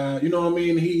Arabian guy, you know what I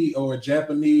mean? Or a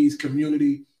Japanese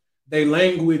community, they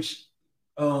language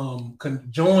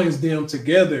joins them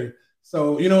together.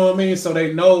 So, you know what I mean? So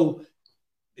they know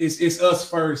it's us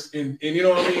first, and you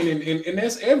know what I mean, and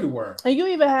that's everywhere. And you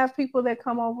even have people that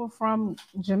come over from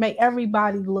Jamaica.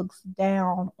 Everybody looks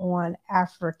down on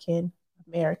African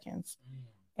Americans,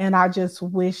 and I just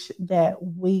wish that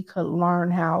we could learn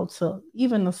how to,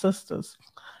 even the sisters,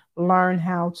 learn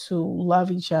how to love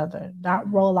each other,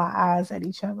 not roll our eyes at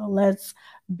each other. Let's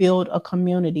build a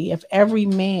community. If every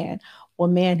man will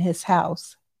man his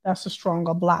house, that's a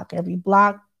stronger block. Every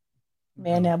block,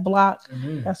 man that block,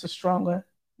 that's a stronger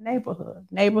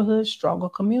neighborhood, stronger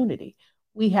community.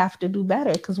 We have to do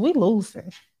better, because we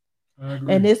losing.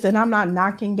 And I'm not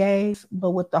knocking gays, but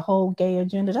with the whole gay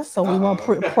agenda, that's so we won't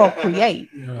procreate.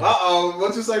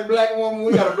 What you say, black woman?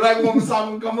 We got a black woman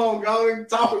talking. Come on, go and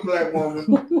talking, black woman.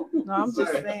 No, I'm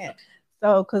just saying.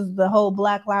 So, because the whole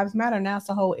Black Lives Matter, now it's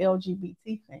a whole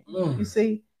LGBT thing. You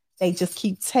see, they just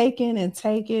keep taking and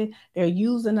taking. They're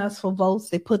using us for votes.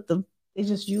 They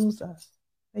just use us.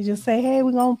 They just say, hey,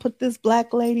 we're going to put this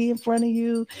black lady in front of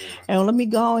you, and let me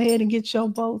go ahead and get your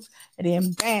votes. And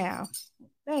then bam,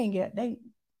 they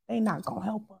not going to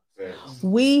help us.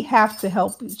 We have to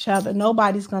help each other.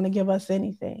 Nobody's going to give us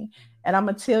anything. And I'm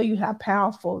going to tell you how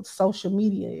powerful social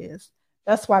media is.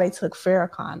 That's why they took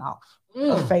Farrakhan off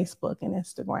of Facebook and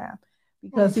Instagram,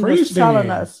 because he was telling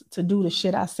us to do the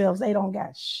shit ourselves. They don't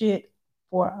got shit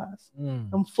for us.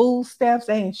 Them food stamps,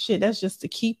 they ain't shit. That's just to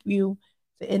keep you,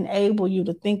 to enable you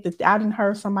to think that. I didn't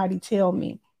heard somebody tell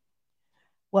me,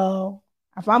 well,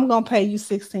 if I'm going to pay you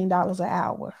 $16 an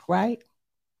hour, right?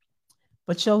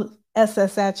 But your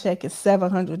SSI check is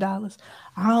 $700.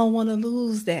 I don't want to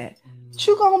lose that. But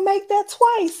you're going to make that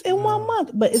twice in 1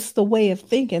 month. But it's the way of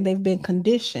thinking. They've been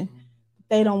conditioned.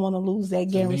 They don't want to lose that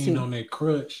guarantee. Lean on their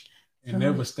crutch and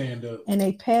never stand up. And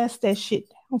they pass that shit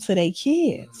down to their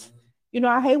kids. You know,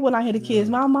 I hate when I hear the kids,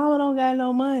 my mama don't got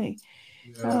no money.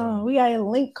 We got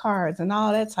link cards and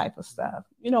all that type of stuff.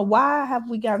 You know, why have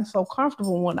we gotten so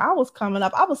comfortable? When I was coming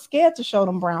up, I was scared to show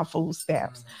them brown food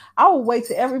stamps. I would wait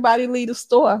till everybody leave the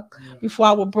store before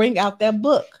I would bring out that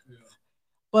book.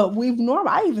 But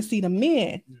I even see the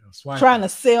men trying to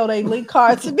sell their link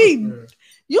card to me.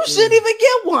 You shouldn't even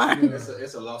get one.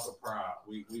 It's a loss of pride.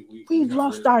 We've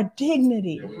lost our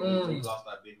dignity. We lost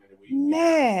our dignity.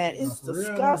 Man, it's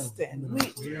disgusting.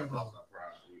 We have lost our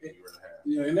pride.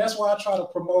 Yeah, and that's why I try to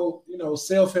promote, you know,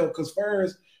 self-help, because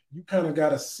first you kind of got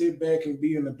to sit back and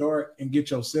be in the dark and get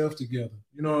yourself together.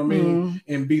 You know what I mean?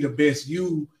 And be the best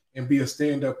you, and be a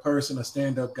stand-up person, a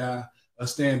stand-up guy, a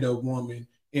stand-up woman.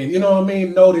 And you know what I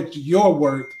mean? Know that your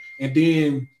worth. And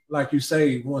then, like you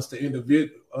say, once the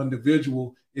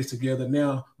individual is together,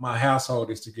 now my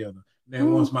household is together.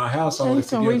 Then once my household is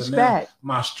together, now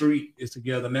my street is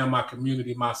together. Now my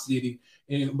community, my city.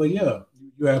 But yeah,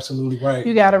 you're absolutely right.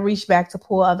 You got to reach back to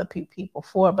pull other people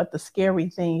forward. But the scary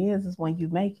thing is when you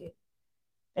make it,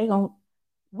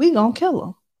 we gonna kill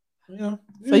them. Yeah.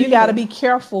 So you got to be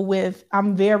careful with.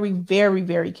 I'm very, very,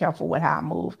 very careful with how I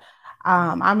move.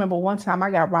 I remember one time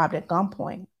I got robbed at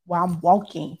gunpoint while I'm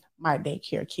walking my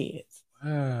daycare kids.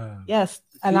 Yes,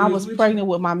 and I was pregnant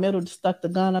with my middle, stuck the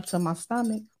gun up to my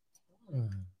stomach.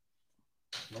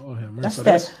 Lord have mercy.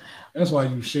 That's why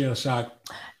you shell shocked.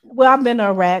 Well, I've been to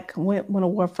Iraq when the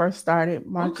war first started,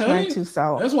 March Okay. 22.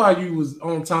 So that's why you was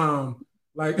on time.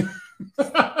 Like,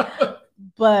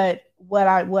 but what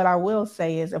I will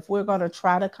say is, if we're going to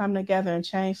try to come together and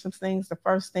change some things, the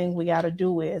first thing we got to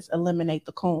do is eliminate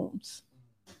the coons,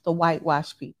 the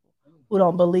whitewash people who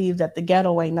don't believe that the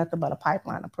ghetto ain't nothing but a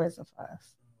pipeline of prison for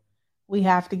us. We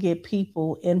have to get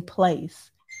people in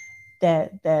place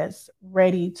that's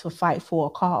ready to fight for a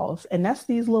cause. And that's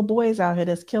these little boys out here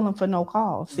that's killing for no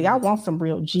cause. See, I want some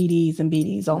real GDs and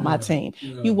BDs on my team.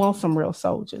 Yeah. You want some real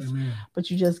soldiers. Amen.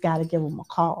 But you just got to give them a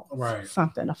cause, right?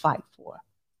 Something to fight for.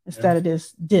 Instead of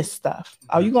this stuff.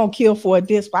 Oh, you going to kill for a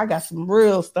disc? I got some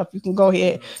real stuff. You can go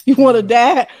ahead. You want to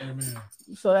die? Amen.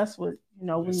 So that's what, we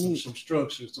need. Some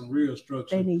structure, some real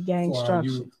structure. They need gang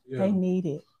structure. Yeah. They need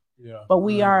it. Yeah. But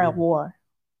we are at war.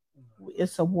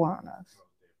 It's a war on us.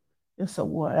 It's a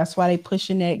war. That's why they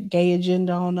pushing that gay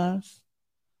agenda on us.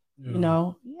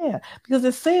 Yeah. Because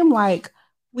it seemed like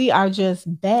we are just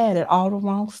bad at all the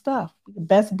wrong stuff. We're the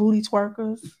best booty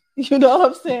twerkers. You know what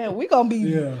I'm saying? We're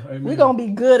gonna be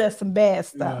good at some bad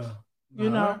stuff.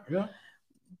 Yeah. Yeah.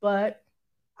 But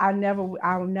I'll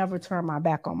never turn my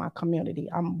back on my community.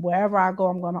 Wherever I go,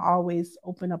 I'm gonna always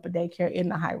open up a daycare in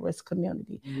the high risk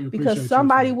community because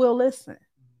somebody will listen.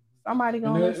 Somebody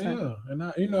gonna listen. Yeah, and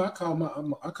I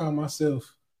call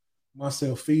myself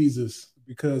Feezies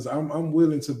because I'm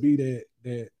willing to be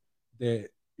that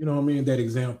that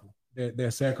example,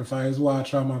 that sacrifice. That's why I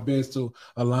try my best to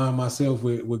align myself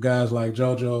with guys like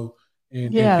JoJo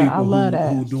and people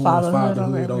who doing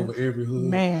fatherhood over every hood.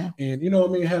 Man. And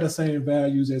have the same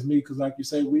values as me, because like you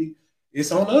say,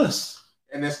 it's on us.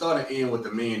 And that started in with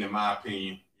the men, in my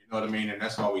opinion. You know what I mean? And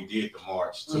that's why we did the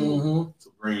march to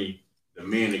bring the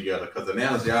men together. Because the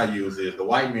analogy I use is the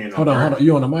white man. Hold on.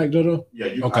 You on the mic, JoJo? Yeah,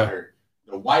 you okay. Heard.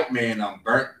 The white man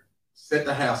burnt, set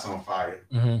the house on fire.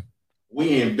 Mm-hmm.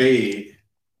 We in bed.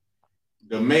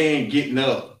 The man getting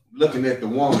up, looking at the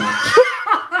woman.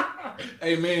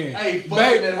 Hey man. Hey,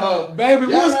 fucking at her. Baby,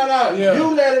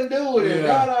 you let him do it.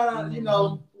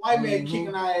 Yeah. White man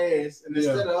kicking our ass. And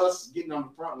instead of us getting on the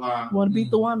front line, want to beat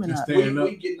the woman up.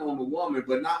 We getting on the woman,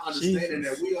 but not understanding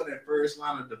that we are that first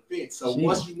line of defense. So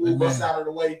once you move us out of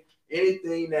the way,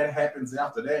 anything that happens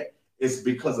after that is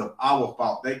because of our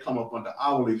fault. They come up under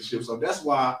our leadership. So that's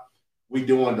why we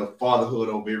doing the fatherhood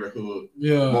over every hood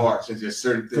march and just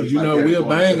certain things. Because we'll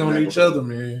bang on each other,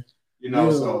 man.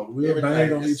 So we'll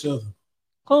bang on each other.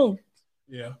 Cool.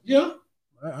 Yeah. Yeah.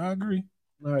 I agree.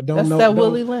 That's that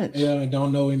Willie Lynch. Yeah,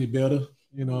 don't know any better.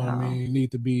 You know what I mean? You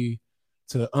need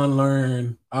to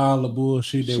unlearn all the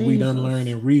bullshit that we done learned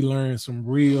and relearn some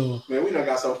real. Man, we done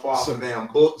got so far from the damn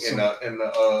book and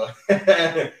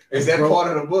the is that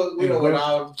part of the book? We don't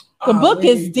know. The book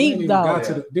is deep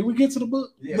though. Did we get to the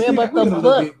book? Yes. Well, but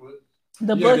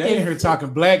the book is here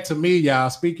talking black to me,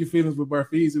 y'all. Speak your feelings with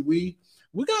BearFeezie. We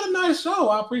got a nice show.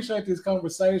 I appreciate this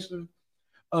conversation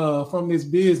from this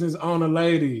business owner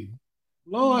lady.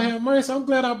 Lord have mercy. I'm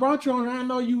glad I brought you on here. I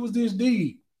know you was this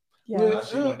deep. Yeah.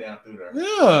 She went down through there.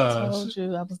 Yeah. I told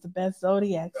you I was the best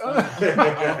zodiac.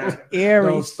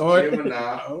 Aries. Don't start.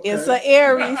 Okay. It's an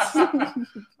Aries.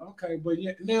 Okay, but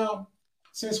now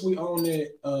since we own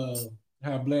that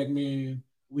how black men,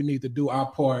 we need to do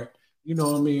our part, you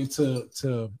know what I mean,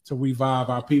 to revive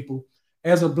our people.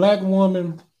 As a black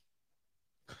woman,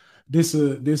 this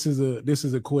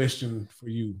is a question for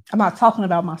you. I'm not talking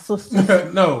about my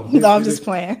sister. No, I'm just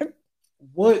playing.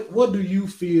 What do you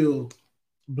feel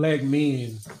black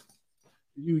men?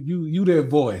 You their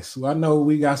voice. Well, I know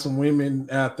we got some women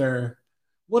out there.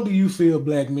 What do you feel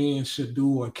black men should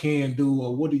do or can do,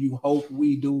 or what do you hope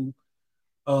we do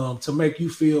to make you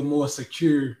feel more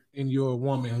secure in your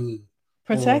womanhood?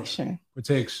 Protection.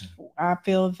 I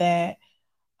feel that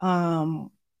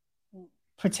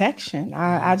protection.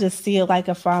 I just feel like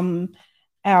if I'm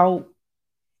out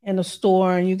in a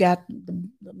store and you got the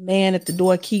man at the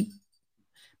door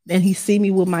and he see me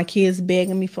with my kids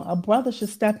begging me for, a brother should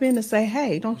step in and say,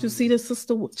 hey, don't you see this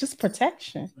sister? Just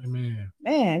protection. Amen.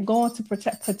 Man, going to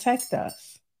protect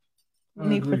us. We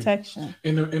need protection.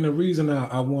 And the reason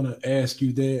I want to ask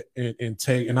you that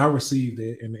and I received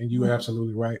that, and you're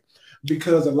absolutely right.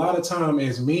 Because a lot of time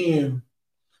as men,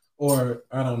 or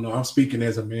I don't know, I'm speaking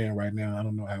as a man right now. I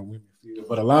don't know how women feel,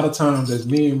 but a lot of times as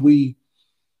men, we,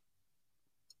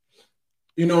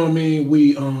 you know what I mean?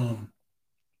 We,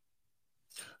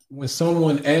 when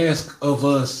someone asks of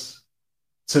us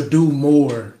to do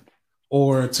more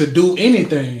or to do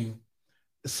anything,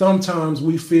 sometimes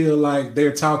we feel like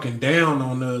they're talking down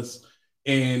on us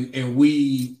and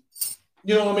we,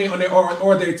 you know what I mean?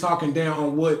 Or they're talking down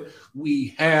on what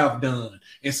we have done.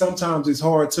 And sometimes it's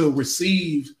hard to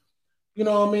receive, you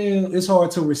know what I mean, it's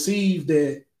hard to receive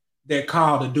that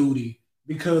call to duty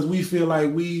because we feel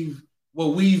like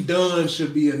what we've done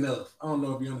should be enough. I don't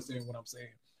know if you understand what I'm saying.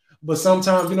 But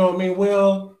sometimes, you know what I mean,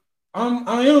 well,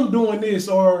 I am doing this,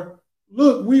 or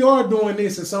look, we are doing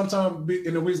this. And sometimes,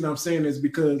 and the reason I'm saying this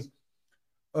because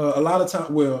a lot of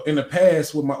times, well, in the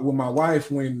past with my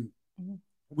wife, when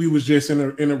we was just in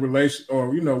a relation,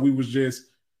 or, you know, we was just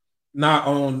not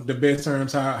on the best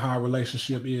terms how our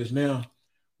relationship is now.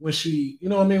 When she, you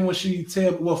know what I mean, when she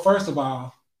well, first of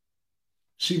all,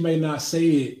 she may not say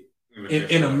it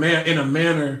in a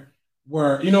manner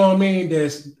where, you know what I mean,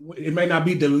 it may not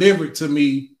be delivered to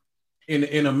me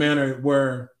in a manner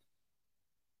where,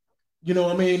 you know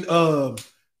what I mean,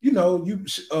 you know,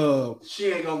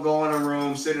 she ain't gonna go in a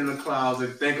room, sit in the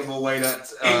closet, think of a way to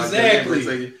exactly. deliver it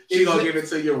to you. She gonna give it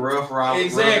to you rough.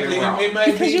 Exactly.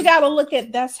 Because you gotta look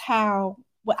at that's how.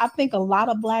 Well, I think a lot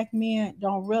of Black men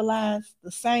don't realize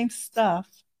the same stuff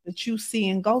that you see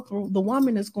and go through. The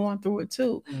woman is going through it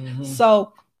too. Mm-hmm.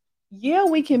 So yeah,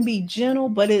 we can be gentle,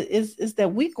 but it's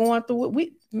that we going through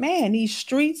it. These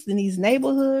streets and these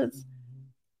neighborhoods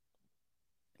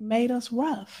made us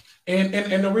rough. And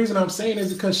the reason I'm saying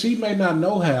is because she may not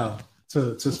know how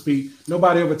to speak.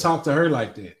 Nobody ever talked to her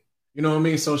like that. You know what I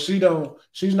mean? So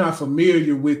she's not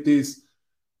familiar with this.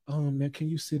 Man, can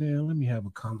you sit down? Let me have a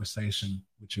conversation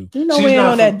with you. You know, we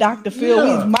on that Dr. Phil,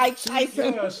 he's Mike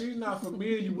Tyson. Yeah, she's not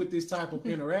familiar with this type of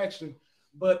interaction.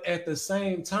 But at the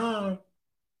same time,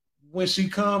 when she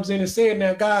comes in and said,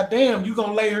 now, goddamn, you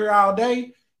gonna lay her all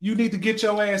day? You need to get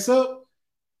your ass up.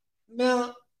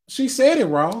 Now, she said it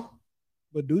wrong,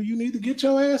 but do you need to get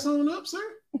your ass on up, sir?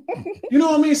 You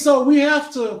know what I mean? So we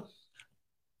have to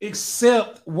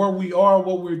accept where we are,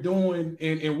 what we're doing,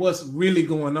 and what's really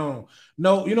going on.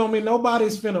 No, you know what I mean?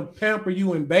 Nobody's finna pamper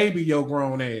you and baby your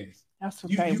grown ass. That's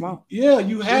what they want. Yeah,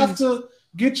 you have to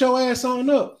get your ass on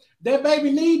up. That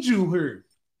baby needs you here.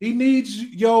 He needs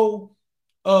your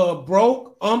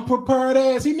broke, unprepared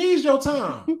ass. He needs your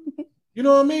time. You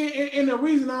know what I mean? And the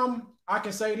reason I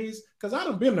can say this, because I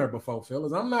done been there before,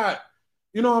 fellas. I'm not,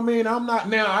 you know what I mean? I'm not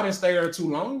now, I didn't stay there too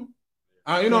long.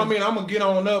 You know what I mean? I'm going to get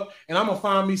on up and I'm going to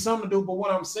find me something to do. But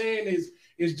what I'm saying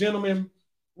is, gentlemen,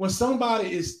 when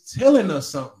somebody is telling us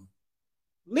something,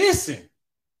 listen.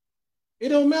 It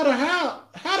don't matter how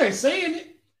they saying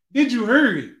it. Did you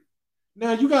hear it?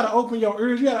 Now you got to open your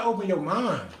ears. You got to open your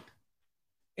mind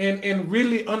and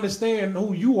really understand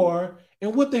who you are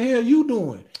and what the hell you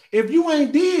doing. If you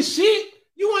ain't did shit,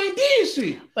 you ain't did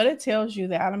shit. But it tells you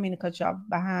that, I don't mean to cut you off,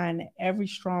 behind every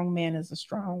strong man is a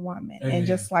strong woman. Amen. And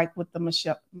just like with the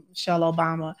Michelle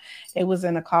Obama, it was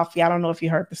in a coffee. I don't know if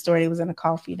you heard the story. It was in a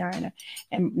coffee diner.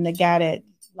 And the guy that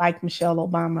liked Michelle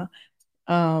Obama,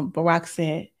 Barack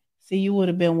said, see, you would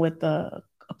have been with a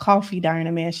coffee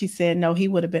diner man. She said, no, he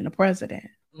would have been the president.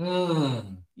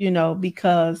 You know,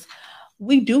 because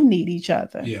we do need each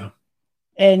other. Yeah.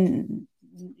 And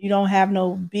you don't have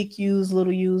no big U's,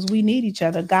 little U's. We need each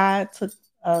other. God took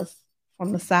us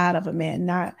from the side of a man,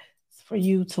 not for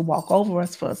you to walk over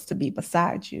us, for us to be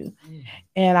beside you.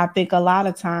 And I think a lot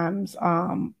of times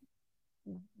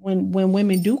when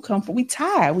women do come for, we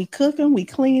tired, we cooking, we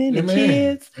cleaning, the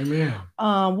kids.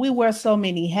 Amen. We wear so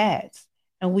many hats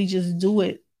and we just do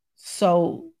it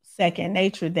so second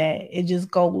nature that it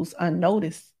just goes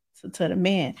unnoticed to the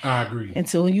men. I agree.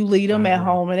 Until you leave them at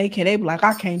home and they be like,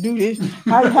 I can't do this.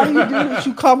 How do you do this?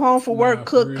 You come home from work,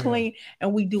 cook, clean,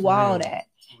 and we do all that.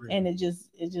 And it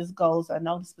just goes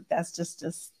unnoticed. But that's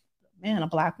just man, a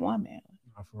Black woman.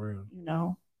 Not for real. You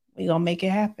know, we gonna make it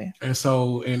happen. And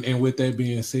so, and with that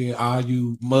being said, all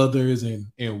you mothers and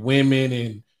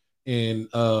women and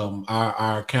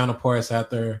our counterparts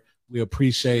out there, we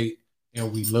appreciate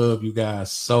and we love you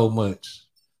guys so much.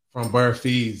 From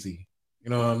BearFeezie. You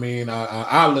know what I mean?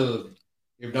 I love you.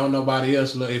 If don't nobody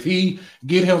else love, if he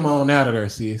get him on out of there,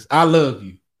 sis, I love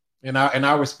you, and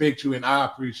I respect you, and I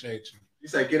appreciate you. You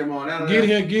say get him on out of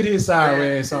there. Get his side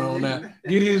ass on out.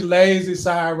 Get his lazy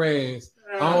side ass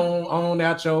on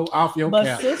out off your couch.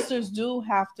 But sisters do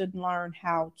have to learn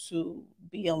how to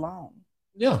be alone.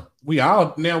 Yeah, we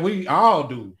all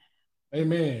do.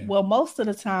 Amen. Well, most of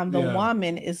the time, the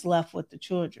woman is left with the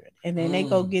children, and then they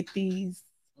go get these.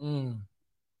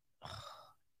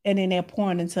 And then they're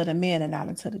pouring into the men and not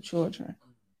into the children.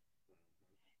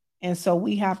 And so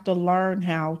we have to learn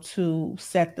how to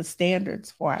set the standards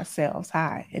for ourselves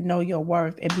high and know your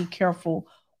worth and be careful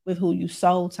with who you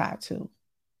soul tie to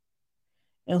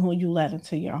and who you let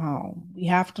into your home. We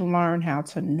have to learn how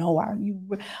to know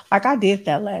like I did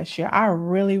that last year. I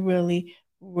really, really,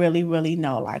 really, really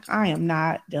know, like I am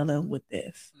not dealing with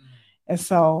this. And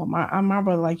so my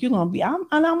brother, like, you're gonna be,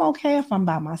 I'm okay if I'm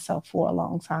by myself for a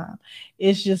long time.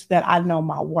 It's just that I know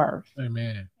my worth.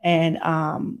 Amen. And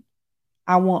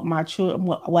I want my children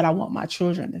what I want my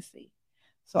children to see.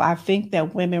 So I think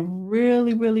that women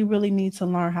really, really, really need to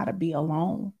learn how to be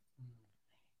alone.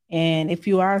 And if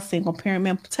you are a single parent,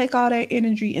 man, take all that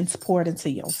energy and pour it into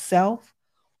yourself.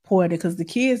 Pour it because the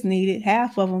kids need it.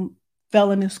 Half of them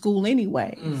fell in school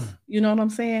anyways. You know what I'm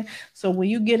saying? So when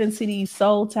you get into these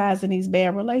soul ties and these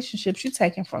bad relationships, you're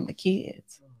taking from the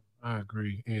kids. I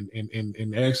agree.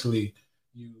 And actually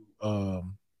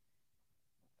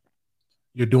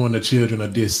you're doing the children a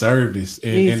disservice.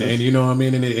 And you know what I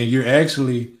mean? And you're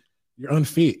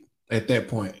unfit at that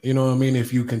point. You know what I mean?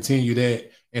 If you continue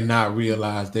that and not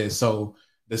realize that. So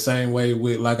the same way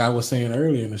with, like I was saying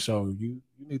earlier in the show, you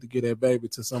need to get that baby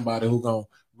to somebody who's gonna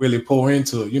really pour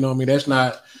into it. You know what I mean? That's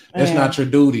not your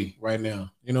duty right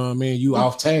now. You know what I mean? You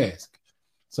off task.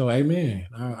 So amen.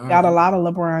 I got a lot of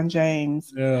LeBron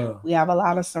James. Yeah. We have a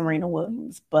lot of Serena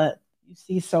Williams, but you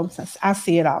see sometimes I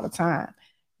see it all the time.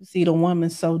 You see the woman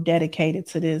so dedicated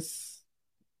to this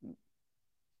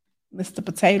Mr.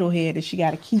 Potato Head that she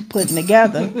got to keep putting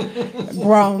together.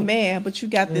 Grown man, but you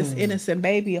got this innocent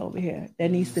baby over here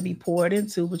that needs to be poured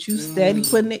into, but you steady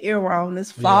putting the ear on,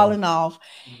 it's falling off,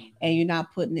 and you're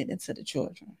not putting it into the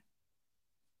children.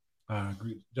 I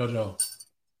agree. JoJo,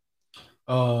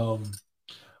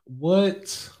 where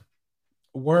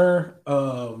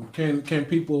can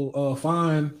people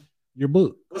find your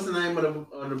book? What's the name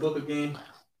of the book again?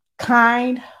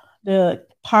 Kind, the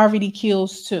Poverty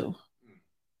Kills Too.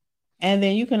 And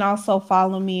then you can also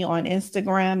follow me on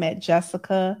Instagram at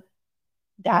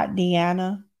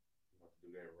Jessica.Deanna. Do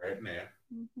that right now.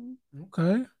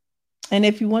 Okay.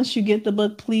 And once you get the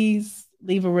book, please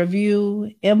leave a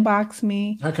review, inbox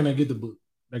me. How can I get the book?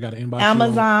 They got an inbox.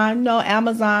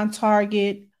 Amazon,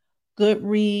 Target,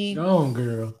 Goodreads. Go on,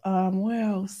 girl. Where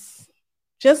else?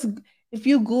 Just if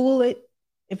you Google it,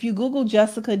 if you Google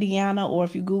Jessica Deanna or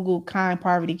if you Google Kind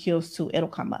Poverty Kills Too, it'll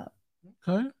come up.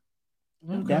 Okay.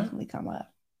 It'll definitely come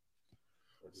up.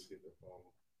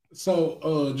 So,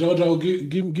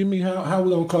 JoJo, give me how we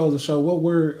gonna close the show. What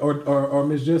word, or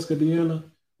Miss Jessica Deanna,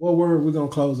 what word we gonna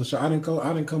close the show? I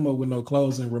didn't come up with no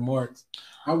closing remarks.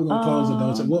 How we gonna close it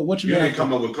though? What you didn't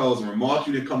come up with closing remarks.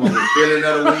 You didn't come up with feeling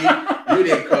of the week. You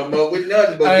didn't come up with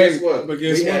nothing. But guess what?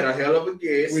 We had a hell of a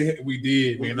guest. We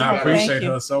did, man. I appreciate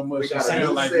her so much. We got a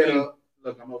new setup.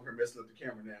 Look, I'm over here messing up the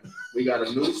camera now. We got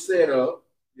a new setup.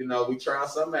 You know, we tried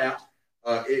something out.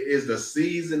 It is the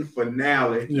season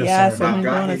finale. Yes,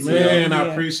 man, I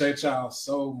appreciate y'all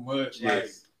so much.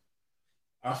 Yes.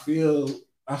 Like,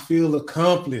 I feel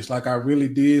accomplished. Like I really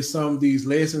did some of these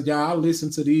lessons. Y'all, I listen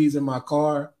to these in my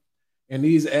car, and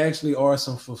these actually are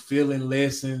some fulfilling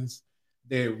lessons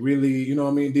that really, you know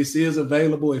what I mean? This is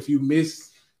available. If you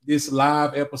missed this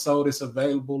live episode, it's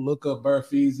available. Look up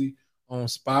BearFeezie on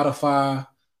Spotify,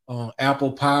 on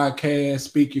Apple Podcasts,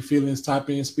 Speak Your Feelings, type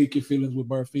in Speak Your Feelings with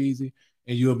BearFeezie.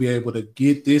 And you'll be able to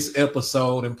get this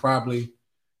episode and probably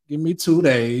give me 2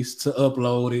 days to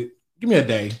upload it. Give me a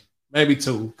day, maybe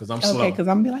 2, because I'm slow. Okay, because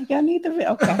I'm be like, I need the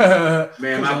video. Okay.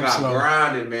 Man, I got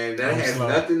grinding, man. That has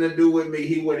nothing to do with me.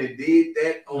 He went and did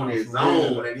that on his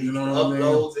own, and he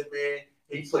uploads it, man.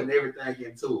 He's putting everything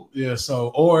into it. Yeah, so,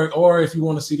 or if you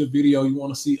want to see the video, you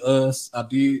want to see us, I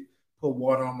did put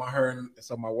water on my hair,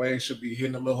 so my waves should be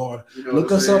hitting a little harder. You know,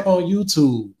 look us up on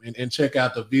YouTube and check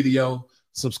out the video.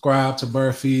 Subscribe to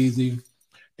BearFeezie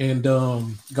and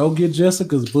go get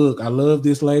Jessica's book. I love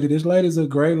this lady. This lady's a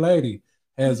great lady.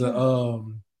 Has a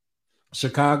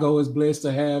Chicago is blessed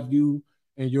to have you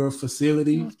in your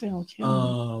facility.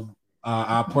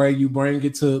 I pray you bring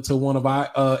it to one of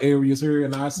our areas here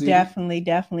in our city.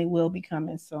 Definitely will be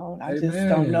coming soon. I just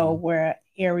don't know where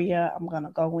area I'm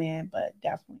gonna go in, but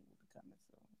definitely will be coming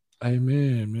soon.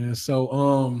 Amen, man.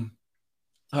 So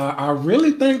I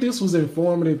really think this was an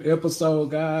informative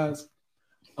episode, guys.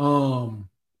 I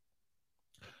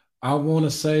want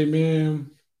to say, man,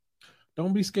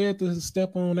 don't be scared to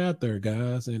step on out there,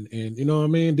 guys. And you know what I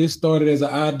mean? This started as an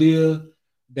idea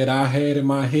that I had in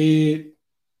my head.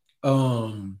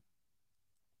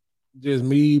 Just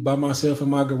me by myself in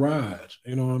my garage.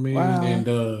 You know what I mean? Wow. And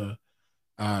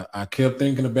I kept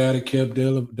thinking about it, kept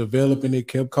developing it,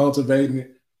 kept cultivating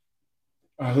it.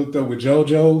 I hooked up with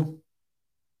JoJo.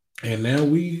 And now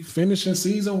we finishing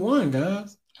season 1,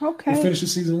 guys. Okay. We finishing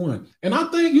season 1. And I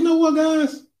think, you know what,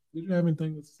 guys? Did you have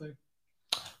anything to say?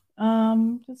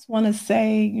 Just want to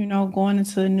say, you know, going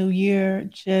into a new year,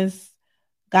 just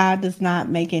God does not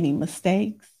make any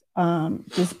mistakes.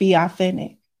 Just be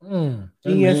authentic. Be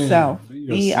yourself.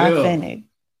 Be authentic.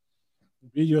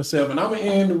 Be yourself. And I'm gonna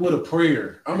end with a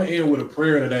prayer. I'm gonna end with a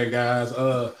prayer today, guys.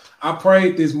 I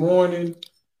prayed this morning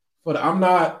I'm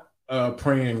not a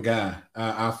praying guy.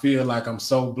 I feel like I'm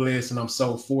so blessed and I'm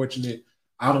so fortunate.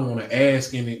 I don't want to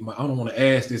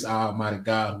ask this Almighty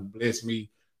God who blessed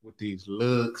me with these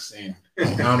looks, and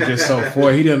I'm just so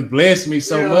fortunate. He didn't bless me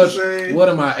so much. What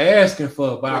am I asking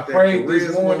for? But I prayed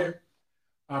this morning.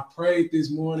 I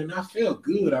felt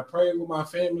good. I prayed with my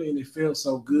family and it felt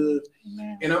so good.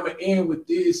 Amen. And I'm going to end with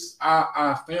this.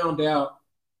 I found out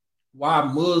why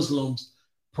Muslims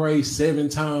pray 7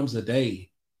 times a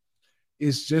day.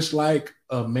 It's just like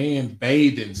a man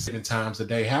bathing 7 times a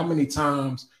day. How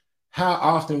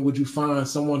often would you find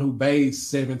someone who bathes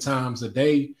 7 times a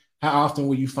day? How often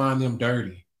will you find them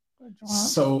dirty?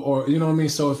 So, or you know what I mean?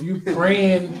 So if you're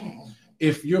praying,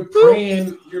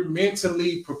 you're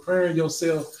mentally preparing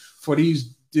yourself for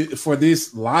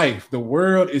this life. The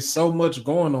world is so much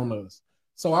going on us.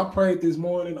 So I prayed this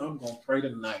morning. I'm gonna pray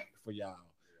tonight for y'all.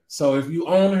 So if you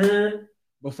on here,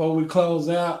 before we close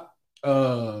out,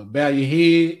 bow your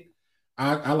head.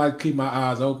 I like to keep my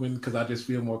eyes open because I just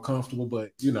feel more comfortable.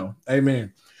 But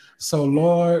amen. So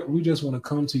Lord, we just want to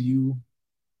come to you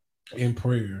in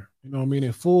prayer. You know what I mean?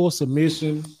 In full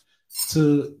submission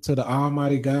to the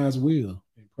Almighty God's will.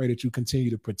 And pray that you continue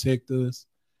to protect us,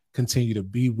 continue to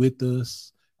be with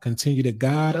us, continue to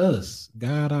guide us,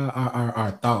 guide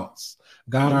our thoughts,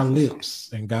 guide our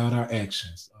lips, and guide our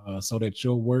actions, so that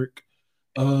your work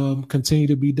continue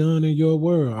to be done in your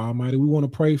word, Almighty. We want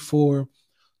to pray for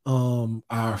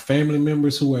our family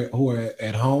members who are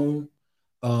at home,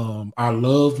 our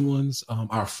loved ones,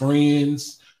 our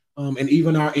friends, and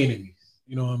even our enemies.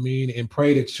 You know what I mean? And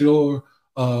pray that your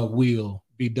will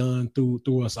be done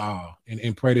through us all,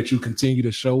 and pray that you continue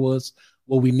to show us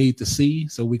what we need to see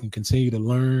so we can continue to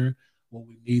learn what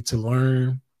we need to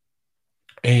learn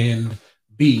and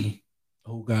be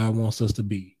who God wants us to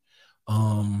be.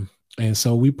 And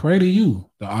so we pray to you,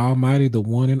 the Almighty, the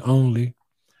one and only,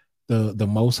 the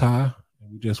Most High.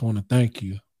 We just want to thank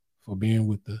you for being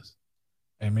with us.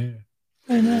 Amen.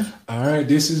 Amen. All right,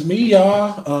 this is me,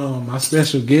 y'all. My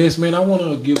special guest, man. I want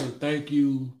to give a thank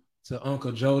you to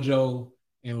Uncle JoJo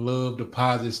in Love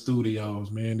Deposit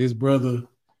Studios, man. This brother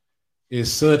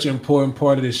is such an important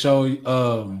part of the show.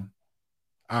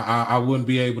 I wouldn't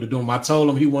be able to do him. I told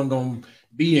him he wasn't going to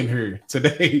be in here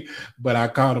today, but I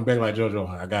called him back like, JoJo,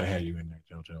 I got to have you in there,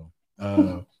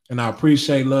 JoJo. And I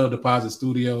appreciate Love Deposit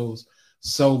Studios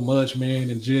so much, man,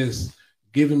 and just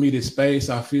giving me this space.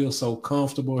 I feel so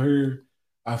comfortable here.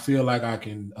 I feel like I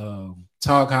can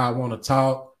talk how I want to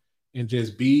talk and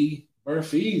just be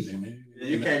BearFeezie, man.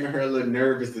 You came in here a little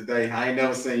nervous today. I ain't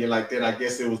never seen you like that. I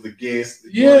guess it was the guest.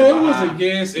 Yeah, it was a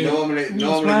guest. Normally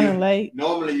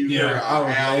you hear our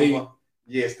album.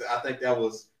 Yes, I think that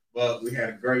was. But we had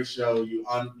a great show. You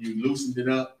loosened it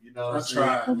up. You know what I'm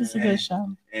saying? It was a good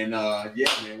show. And yeah,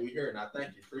 man, we here, and I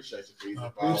thank you. Appreciate you, Feezie. I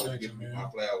appreciate you, man. My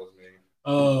flowers,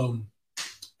 man.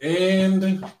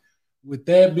 And with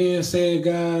that being said,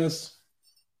 guys,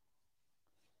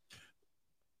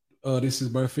 this is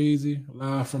BearFeezie,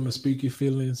 live from the Speak Your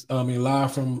Feelings.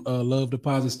 Live from Love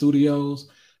Deposit Studios.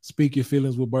 Speak Your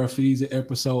Feelings with BearFeezie,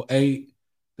 episode 8,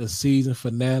 the season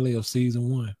finale of season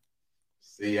 1.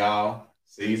 See y'all,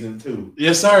 season 2.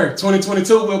 Yes, sir.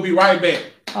 2022. We'll be right back.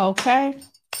 Okay.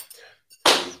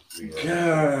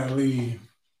 Golly.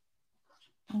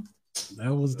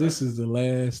 This is the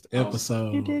last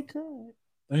episode. You did good.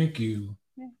 Thank you.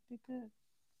 Yeah, you did good.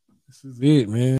 This is it, man.